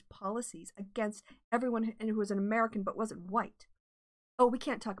racist policies against everyone who was an American but wasn't white. Oh, we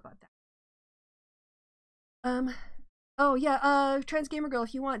can't talk about that. Oh yeah, Trans Gamer Girl,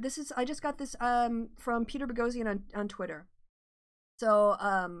 if you want, I just got this from Peter Boghossian on Twitter. So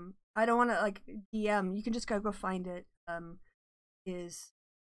I don't want to like DM. You can just go find it. It's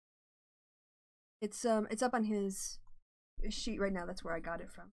up on his sheet right now. That's where I got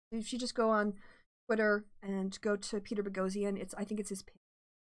it from. If you just go on Twitter and go to Peter Boghossian, I think it's his page.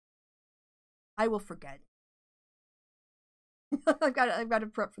 I will forget. I've got to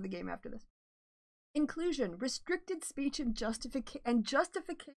prep for the game after this. Inclusion, restricted speech, and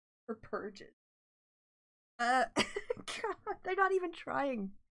justification for purges. God, they're not even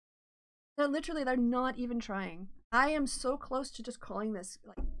trying. They're not even trying. I am so close to just calling this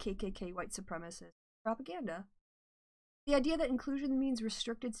like KKK white supremacist propaganda. The idea that inclusion means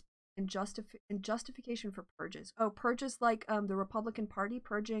restricted speech and justification for purges. Oh, purges like the Republican Party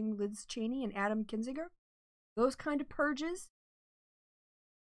purging Liz Cheney and Adam Kinzinger? Those kind of purges?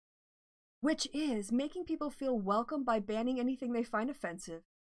 Which is making people feel welcome by banning anything they find offensive.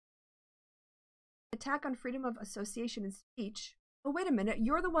 Attack on freedom of association and speech. Oh, wait a minute.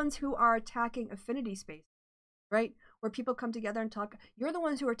 You're the ones who are attacking affinity space, right? where people come together and talk. You're the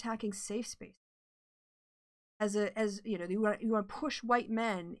ones who are attacking safe space. As you know, you want to push white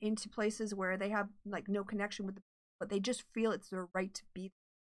men into places where they have like no connection with but they just feel it's their right to be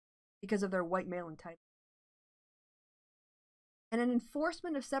because of their white male entitlement. And an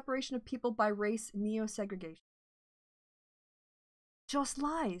enforcement of separation of people by race, neo-segregation. Just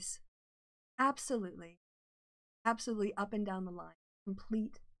lies. Absolutely. Absolutely up and down the line.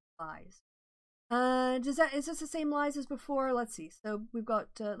 Complete lies. Is this the same lies as before? Let's see. So we've got,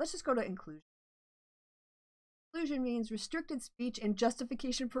 let's just go to inclusion. Inclusion means restricted speech and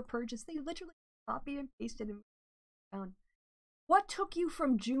justification for purges. They literally copied and pasted and down. What took you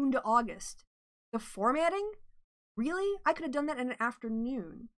from June to August? The formatting? Really? I could have done that in an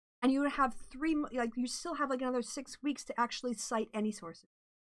afternoon. And you would have you still have like another 6 weeks to actually cite any sources.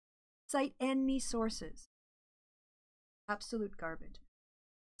 Cite any sources. Absolute garbage.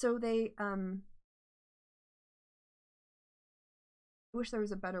 So they, I wish there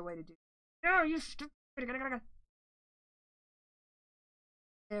was a better way to do it. No, you stupid.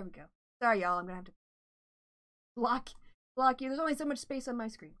 There we go. Sorry, y'all. I'm going to have to block you. There's only so much space on my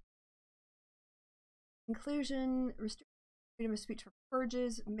screen. Inclusion, restrict freedom of speech for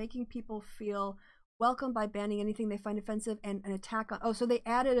purges, making people feel welcome by banning anything they find offensive, and an attack on... Oh, so they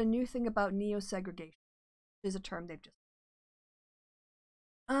added a new thing about neo-segregation, which is a term they've just...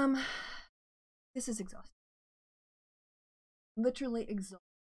 This is exhausting. Literally exhausting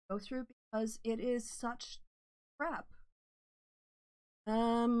to go through because it is such crap.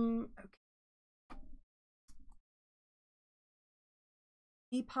 Okay.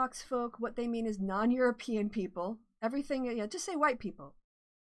 BIPOX folk, what they mean is non-European people. Everything, yeah, just say white people.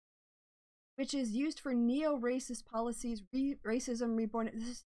 Which is used for neo-racist policies, racism reborn. This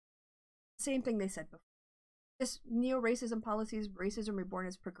is the same thing they said before. This neo-racism policies, racism reborn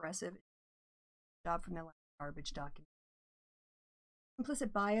as progressive. Job from the last garbage document.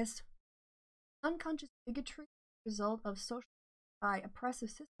 Implicit bias, unconscious bigotry, result of social by oppressive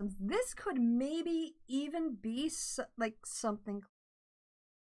systems. This could maybe even be like something.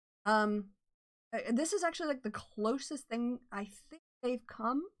 This is actually like the closest thing I think they've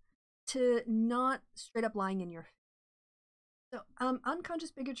come to not straight up lying in your face. So,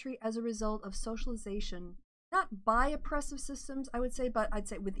 unconscious bigotry as a result of socialization, not by oppressive systems, I would say, but I'd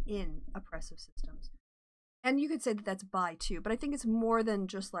say within oppressive systems. And you could say that that's by too, but I think it's more than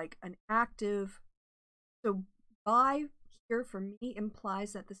just like an active. So by here for me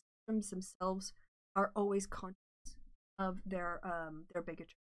implies that the systems themselves are always conscious of their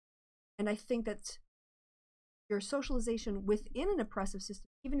bigotry. And I think that your socialization within an oppressive system,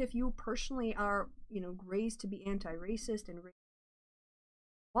 even if you personally are, raised to be anti-racist and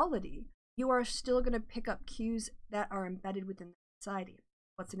equality, you are still going to pick up cues that are embedded within society.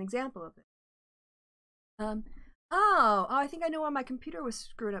 What's an example of this? I think I know why my computer was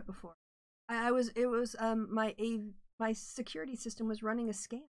screwed up before. My security system was running a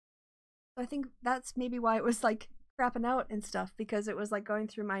scan. So I think that's maybe why it was like crapping out and stuff, because it was like going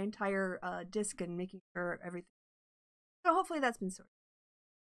through my entire disk and making sure everything. So hopefully that's been sorted.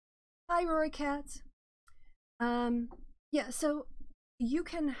 Hi, Rory Katz. Yeah, so you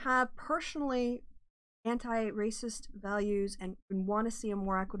can have personally anti-racist values and want to see a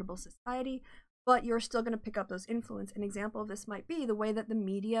more equitable society, but you're still going to pick up those influence. An example of this might be the way that the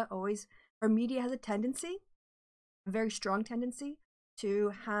media media has a tendency, a very strong tendency, to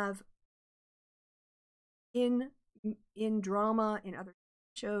have in drama, in other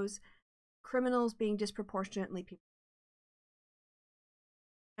shows, criminals being disproportionately people.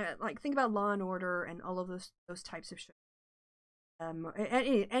 Like think about Law and Order and all of those types of shows.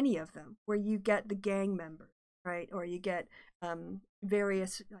 Any of them where you get the gang members, right, or you get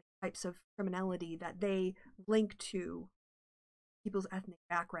various types of criminality that they link to people's ethnic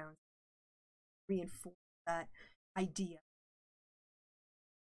backgrounds, reinforce that idea.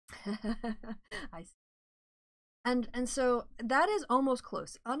 I see. And so that is almost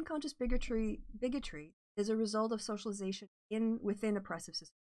close. Unconscious bigotry is a result of socialization within oppressive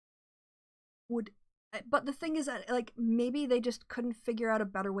systems. But the thing is that like maybe they just couldn't figure out a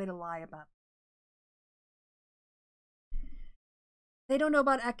better way to lie about it. They don't know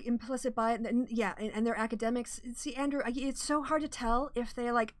about implicit bias, and their academics. See, Andrew, it's so hard to tell if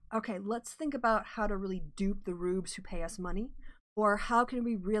they're like, okay, let's think about how to really dupe the rubes who pay us money, or how can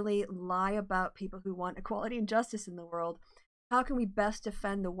we really lie about people who want equality and justice in the world? How can we best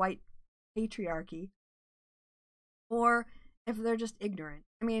defend the white patriarchy? Or if they're just ignorant.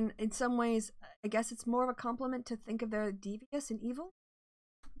 I mean, in some ways, I guess it's more of a compliment to think of their devious and evil.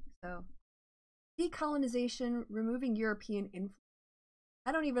 So, decolonization, removing European influence.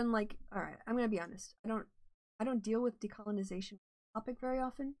 I don't even like, alright, I'm going to be honest. I I don't deal with decolonization topic very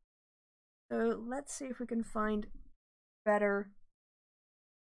often. So let's see if we can find better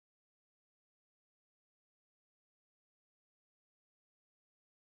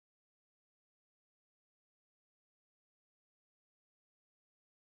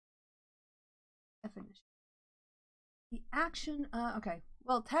definition. The action, okay,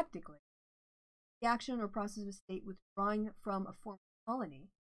 well, technically, the action or process of a state withdrawing from a former colony,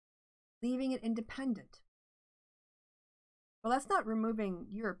 leaving it independent. Well, that's not removing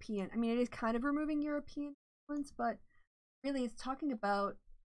European, I mean, it is kind of removing European influence, but really it's talking about the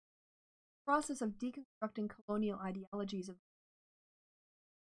process of deconstructing colonial ideologies of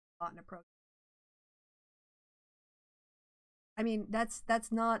thought and approach. I mean, that's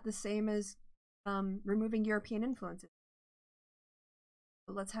not the same as removing European influences.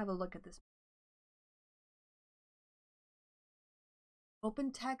 But let's have a look at this.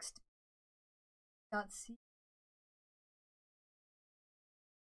 OpenText.c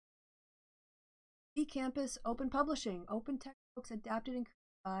eCampus, open publishing, open textbooks adapted and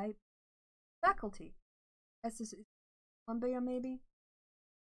created by faculty. I guess this is Columbia, maybe.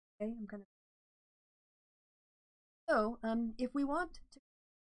 Okay, I'm gonna. So, if we want to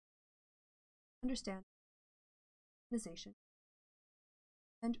understand decolonization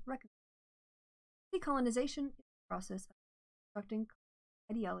and recognize decolonization is the process of constructing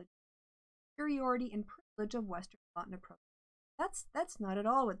ideology, superiority, and privilege of Western thought and approach. That's not at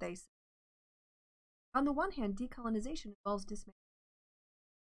all what they say. On the one hand, decolonization involves dismantling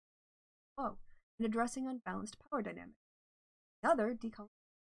and addressing unbalanced power dynamics. On the other, decolonization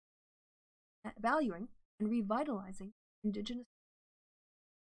valuing and revitalizing indigenous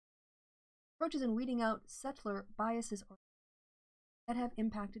approaches and weeding out settler biases that have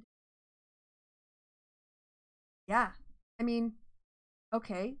impacted. Yeah, I mean,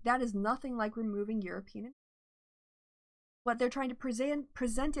 okay, that is nothing like removing European. What they're trying to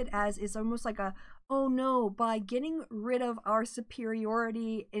present it as is almost like a, oh no, by getting rid of our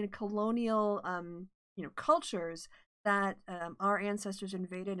superiority in colonial cultures that our ancestors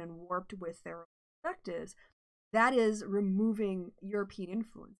invaded and warped with their perspectives, that is removing European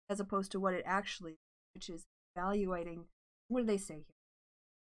influence, as opposed to what it actually, which is evaluating, what do they say here?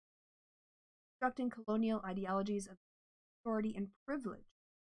 Constructing colonial ideologies of authority and privilege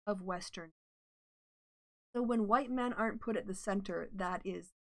of Western. So when white men aren't put at the center, that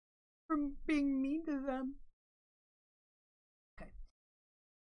is from being mean to them. Okay.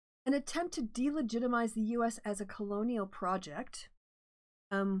 An attempt to delegitimize the U.S. as a colonial project.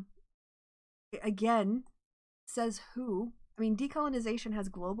 Again, says who? I mean, decolonization has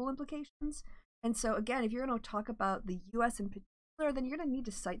global implications. And so again, if you're going to talk about the U.S. in particular, then you're going to need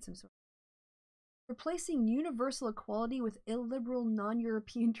to cite some sort of replacing universal equality with illiberal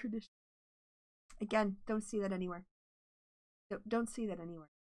non-European traditions. Again, don't see that anywhere. Don't see that anywhere.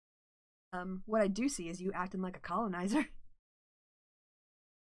 What I do see is you acting like a colonizer.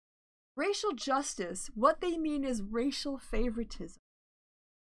 Racial justice, what they mean is racial favoritism.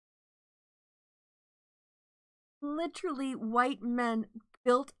 Literally, white men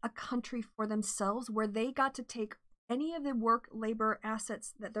built a country for themselves where they got to take any of the work, labor,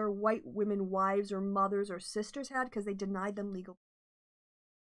 assets that their white women, wives, or mothers or sisters had because they denied them legal.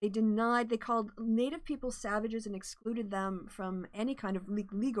 They called Native people savages and excluded them from any kind of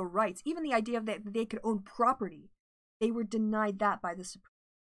legal rights. Even the idea of that they could own property, they were denied that by the Supreme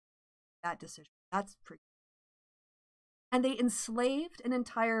Court. That decision. That's pretty. And they enslaved an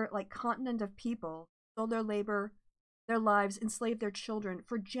entire continent of people, stole their labor, their lives, enslaved their children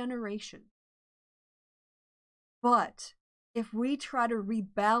for generations. But if we try to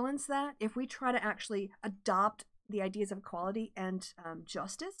rebalance that, if we try to actually adopt the ideas of equality and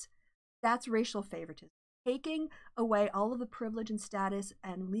justice, that's racial favoritism. Taking away all of the privilege and status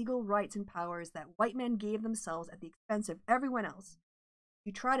and legal rights and powers that white men gave themselves at the expense of everyone else.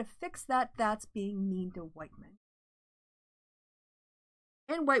 You try to fix that, that's being mean to white men.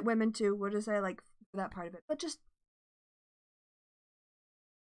 And white women too, we'll just say for that part of it. But just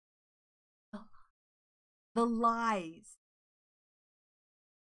the lies.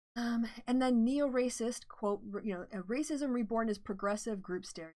 And then neo-racist, quote, racism reborn as progressive group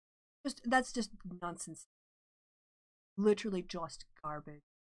stereotype. That's just nonsense. Literally just garbage.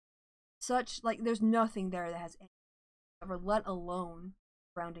 There's nothing there that has any ever, let alone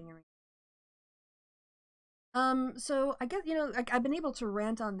grounding and so I guess, I've been able to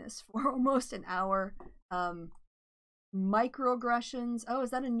rant on this for almost an hour. Microaggressions. Oh,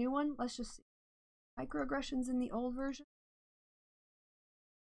 is that a new one? Let's just see. Microaggressions in the old version?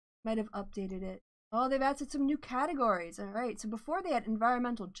 Might have updated it. Oh, they've added some new categories. All right. So before they had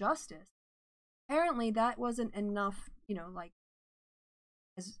environmental justice, apparently that wasn't enough, you know, like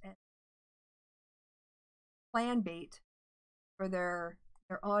as plan bait for their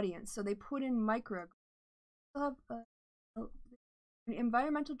audience. So they put in micro.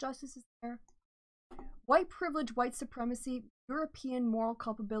 Environmental justice is there. White privilege, white supremacy, European moral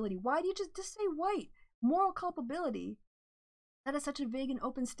culpability. Why do you just say white? Moral culpability. That is such a vague and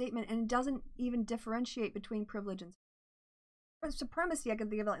open statement, and it doesn't even differentiate between privilege and supremacy. I can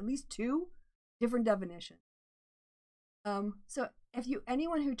think of at least 2 different definitions. So if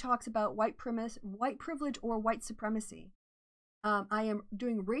anyone who talks about white privilege or white supremacy, I am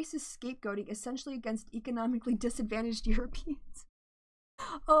doing racist scapegoating essentially against economically disadvantaged Europeans.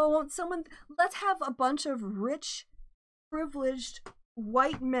 Oh, won't someone, let's have a bunch of rich, privileged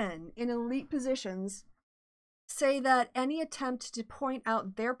white men in elite positions say that any attempt to point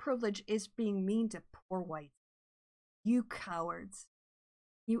out their privilege is being mean to poor whites. You cowards.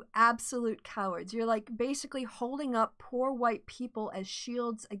 You absolute cowards. You're like basically holding up poor white people as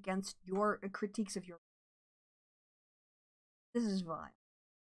shields against your critiques of your. This is vile.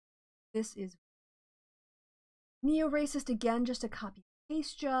 This is neo-racist again, just a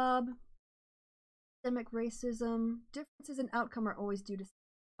copy-paste job. Systemic racism. Differences in outcome are always due to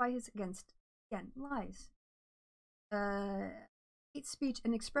bias against, again, lies. Hate speech,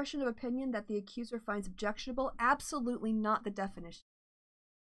 an expression of opinion that the accuser finds objectionable. Absolutely not the definition.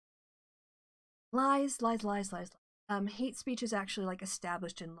 Lies. Hate speech is actually like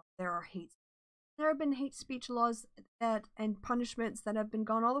established in law. There are there have been hate speech laws and punishments that have been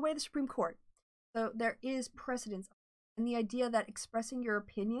gone all the way to the Supreme Court. So there is precedence. And the idea that expressing your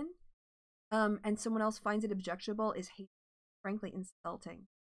opinion and someone else finds it objectionable is hate, frankly insulting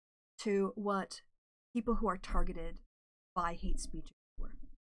to what people who are targeted by hate speech are.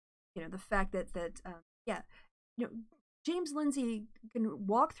 You know, the fact that James Lindsay can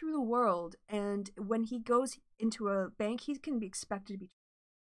walk through the world, and when he goes into a bank, he can be expected to be treated.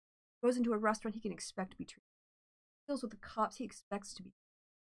 Goes into a restaurant, he can expect to be treated. Deals with the cops, he expects to be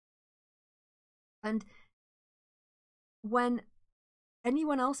treated. And when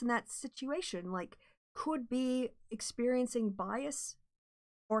anyone else in that situation, like, could be experiencing bias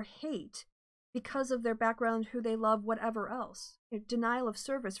or hate because of their background, who they love, whatever else. You know, denial of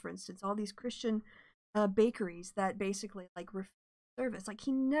service, for instance, all these Christian bakeries that basically like refuse service. Like,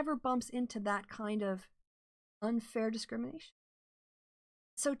 he never bumps into that kind of unfair discrimination.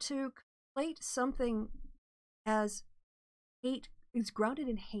 So to conflate something as hate is grounded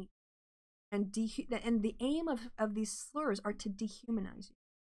in hate, and the aim of these slurs are to dehumanize you,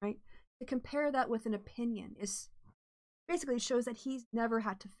 right? To compare that with an opinion is basically shows that he's never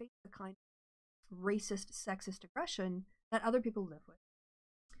had to face the kind of racist, sexist aggression that other people live with.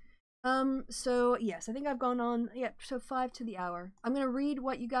 So yes, I think I've gone on, so 5 to the hour. I'm gonna read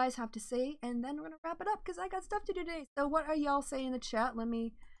what you guys have to say, and then we're gonna wrap it up because I got stuff to do today. So what are y'all saying in the chat? Let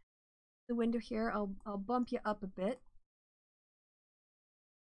me, the window here, I'll bump you up a bit.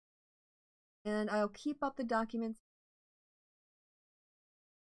 And I'll keep up the documents.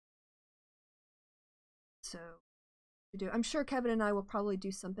 So, I'm sure Kevin and I will probably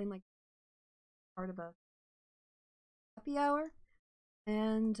do something like part of a happy hour.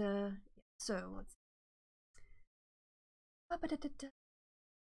 And so let's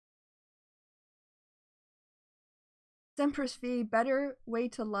Semper's fee, better way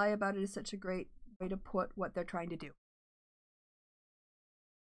to lie about it is such a great way to put what they're trying to do.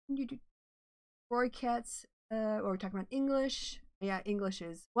 Roy Katz, or we're talking about English. Yeah, English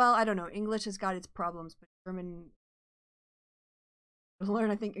is, well, I don't know. English has got its problems, but German, learn,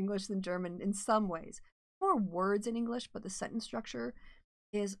 I think, English than German in some ways. More words in English, but the sentence structure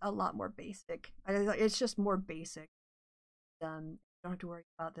is a lot more basic. It's just more basic. Don't have to worry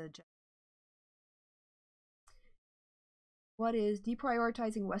about the. What is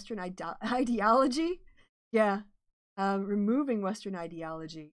deprioritizing Western ideology? Yeah, removing Western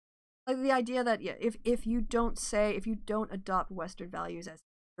ideology. Like the idea that if you don't adopt Western values as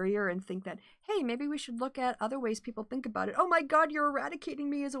superior and think that, hey, maybe we should look at other ways people think about it. Oh my God, you're eradicating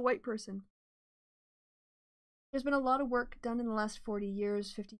me as a white person. There's been a lot of work done in the last 40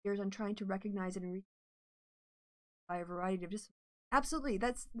 years, 50 years on trying to recognize it and reach by a variety of just absolutely.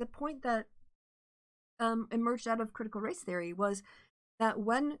 That's the point that emerged out of critical race theory, was that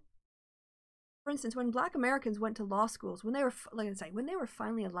when, for instance, when Black Americans went to law schools, when they were when they were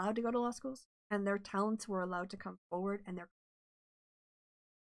finally allowed to go to law schools and their talents were allowed to come forward and they're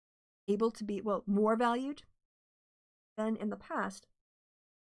able to be, well, more valued than in the past.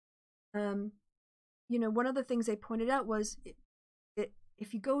 You know, one of the things they pointed out was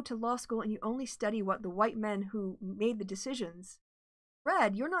if you go to law school and you only study what the white men who made the decisions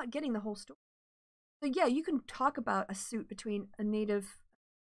read, you're not getting the whole story. So yeah, you can talk about a suit between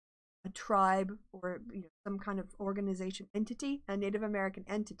a tribe, or some kind of organization entity, a Native American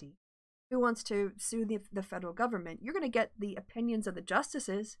entity, who wants to sue the federal government. You're going to get the opinions of the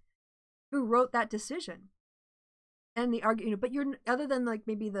justices who wrote that decision, and the argument. But you're, other than like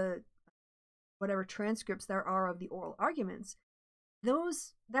maybe the whatever transcripts there are of the oral arguments,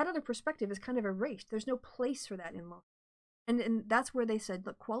 that other perspective is kind of erased. There's no place for that in law. And that's where they said,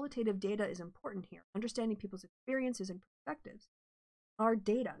 look, qualitative data is important here. Understanding people's experiences and perspectives are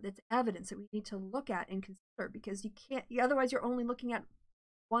data. That's evidence that we need to look at and consider, because you can't, otherwise you're only looking at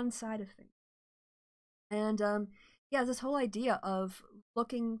one side of things. And yeah, this whole idea of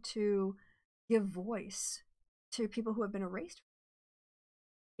looking to give voice to people who have been erased.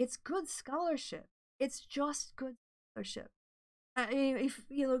 It's good scholarship. It's just good scholarship. I mean, if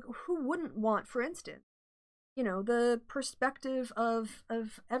you look, who wouldn't want, for instance, the perspective of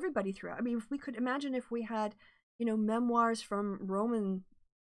everybody throughout. I mean, if we could imagine, if we had, memoirs from Roman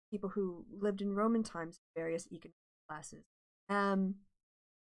people who lived in Roman times, various economic classes, and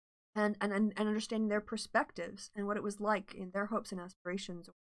understanding their perspectives and what it was like in their hopes and aspirations,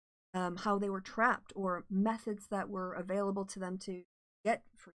 how they were trapped, or methods that were available to them to get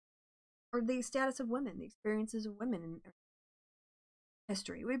free, or the status of women, the experiences of women in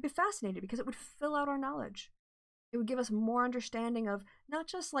history. We'd be fascinated, because it would fill out our knowledge. It would give us more understanding of not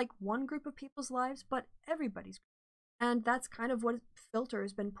just like one group of people's lives, but everybody's. And that's kind of what filter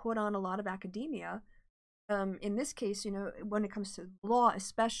has been put on a lot of academia. In this case, when it comes to law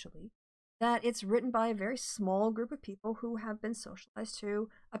especially, that it's written by a very small group of people who have been socialized to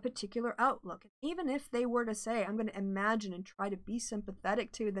a particular outlook. And even if they were to say, I'm going to imagine and try to be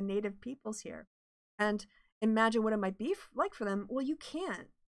sympathetic to the native peoples here and imagine what it might be like for them, well, you can't.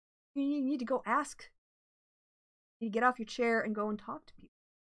 You need to go ask. You get off your chair and go and talk to people.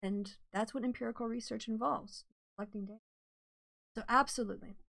 And that's what empirical research involves, collecting data. So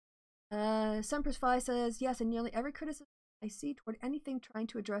absolutely. Semper's Phi says, yes, in nearly every criticism I see toward anything trying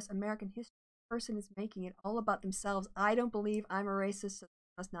to address American history, the person is making it all about themselves. I don't believe I'm a racist, so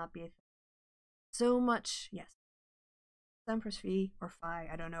it must not be a thing. So much, yes. Semper's Phi, or Phi,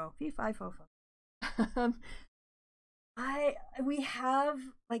 I don't know. Phi, Phi, Pho, Pho. We have,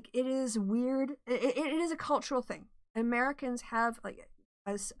 like, it is weird. It is a cultural thing. Americans have, like,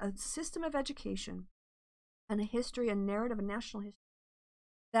 a system of education and a history, a narrative, a national history,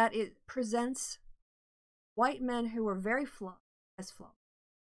 that it presents white men who are very flawed as flawed,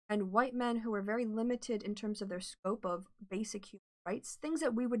 and white men who are very limited in terms of their scope of basic human rights, things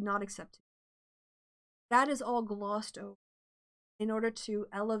that we would not accept. That is all glossed over in order to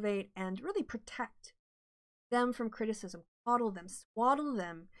elevate and really protect them from criticism, coddle them, swaddle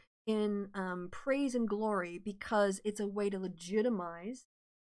them in praise and glory, because it's a way to legitimize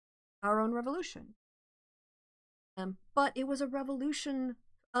our own revolution. But it was a revolution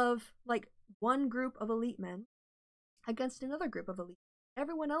of, like, one group of elite men against another group of elite.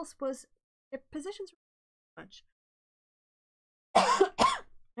 Everyone else was, their positions were much.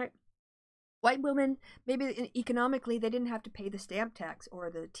 Right. White women, maybe economically, they didn't have to pay the stamp tax or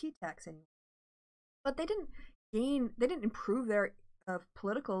the tea tax anymore. But they didn't improve their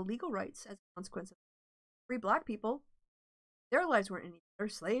political, legal rights as a consequence of free black people. Their lives weren't any better.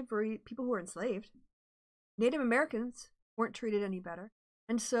 Slavery, people who were enslaved. Native Americans weren't treated any better.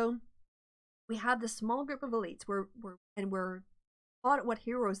 And so we have this small group of elites we're taught what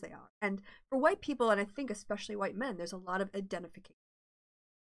heroes they are. And for white people, and I think especially white men, there's a lot of identification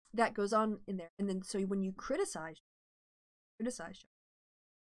that goes on in there. And then so when you criticize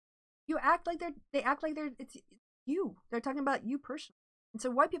you act like it's you. They're talking about you personally. And so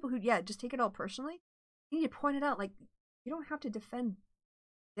white people who, just take it all personally, you need to point it out. Like, you don't have to defend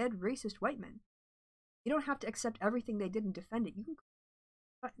dead racist white men. You don't have to accept everything they did and defend it.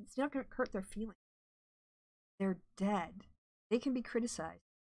 It's not going to hurt their feelings. They're dead. They can be criticized.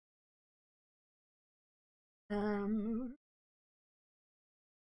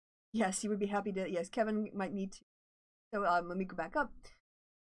 Yes, you would be happy to. Yes, Kevin might need to. So let me go back up.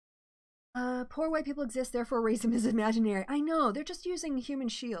 Poor white people exist, therefore racism is imaginary. I know, they're just using human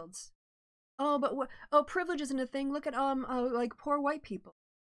shields. Oh, but what? Oh, privilege isn't a thing. Look at like poor white people.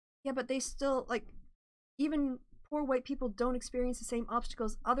 Yeah, but they still, like, even poor white people don't experience the same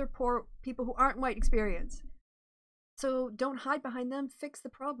obstacles other poor people who aren't white experience. So don't hide behind them. Fix the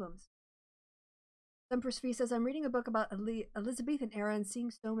problems. Semper's Fee says, I'm reading a book about Elizabethan era and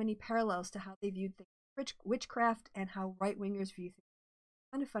seeing so many parallels to how they viewed things, witchcraft, and how right-wingers view things.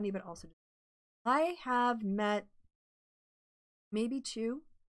 Kind of funny, but also. I have met maybe 2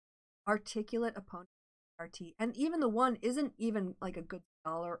 articulate opponents of RT, and even the one isn't even like a good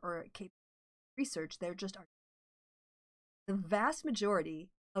scholar or a capable. research. They're just the vast majority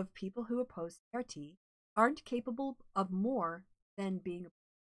of people who oppose CRT aren't capable of more than being.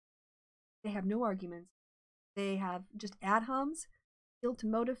 They have no arguments. They have just ad homs, appeal to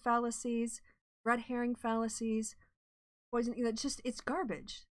motive fallacies, red herring fallacies, poison. It's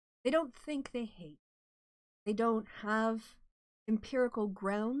garbage. They don't think, they hate. They don't have empirical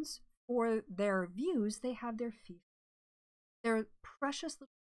grounds for their views. They have their feet. They're precious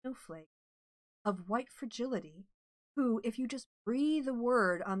little snowflakes of white fragility who, if you just breathe a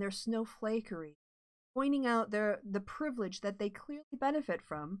word on their snowflakery, pointing out the privilege that they clearly benefit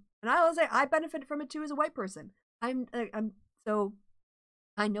from, and I will say I benefit from it too as a white person. So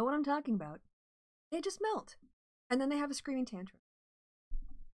I know what I'm talking about. They just melt, and then they have a screaming tantrum.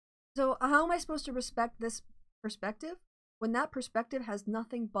 So how am I supposed to respect this perspective when that perspective has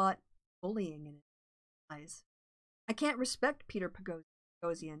nothing but bullying in its eyes? I can't respect Peter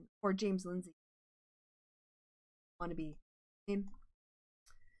Boghossian or James Lindsay. I want to be him.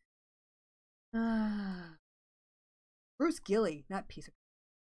 Bruce Gilley, that piece of...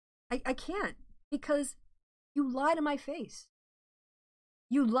 I can't, because you lie to my face.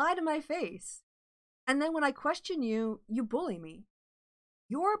 You lie to my face. And then when I question you, you bully me.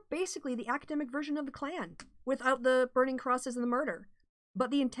 You're basically the academic version of the Klan, without the burning crosses and the murder.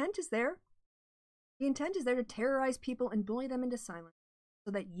 But the intent is there. The intent is there to terrorize people and bully them into silence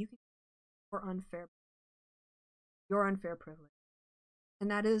so that you can get your unfair privilege. And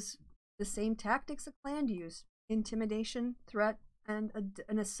that is the same tactics the Klan use: intimidation, threat, and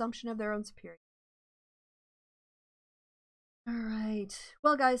an assumption of their own superiority. All right.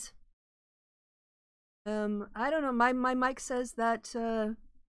 Well, guys, I don't know. My mic says that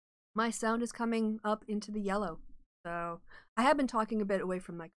my sound is coming up into the yellow. So I have been talking a bit away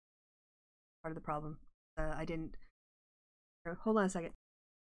from my part of the problem. I didn't. Hold on a second.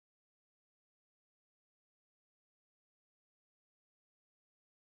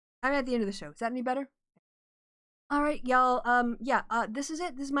 I'm at the end of the show. Is that any better? All right, y'all. Yeah. This is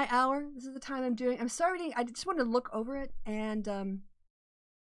it. This is my hour. This is the time I'm doing. I'm sorry. I just wanted to look over it and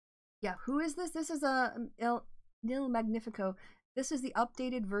yeah. Who is this? This is Nil Magnifico. This is the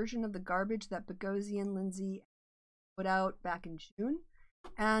updated version of the garbage that Boghossian Lindsay put out back in June.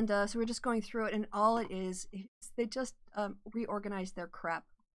 And so we're just going through it, and all it is they just reorganized their crap.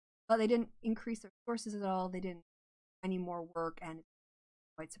 But they didn't increase their sources at all. They didn't do any more work, and it's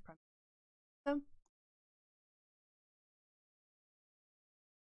white supremacy. So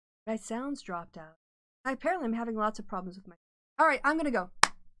my sounds dropped out. Apparently I'm having lots of problems with my... Alright, I'm gonna go.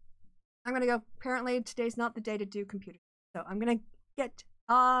 Apparently today's not the day to do computers. So I'm gonna get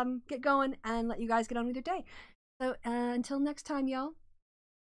going and let you guys get on with your day. So until next time, y'all.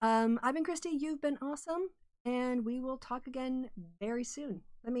 I've been Kristi, you've been awesome, and we will talk again very soon.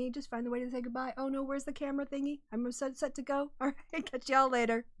 Let me just find the way to say goodbye. Oh no, where's the camera thingy? I'm set to go. Alright, catch y'all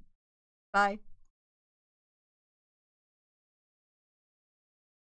later. Bye.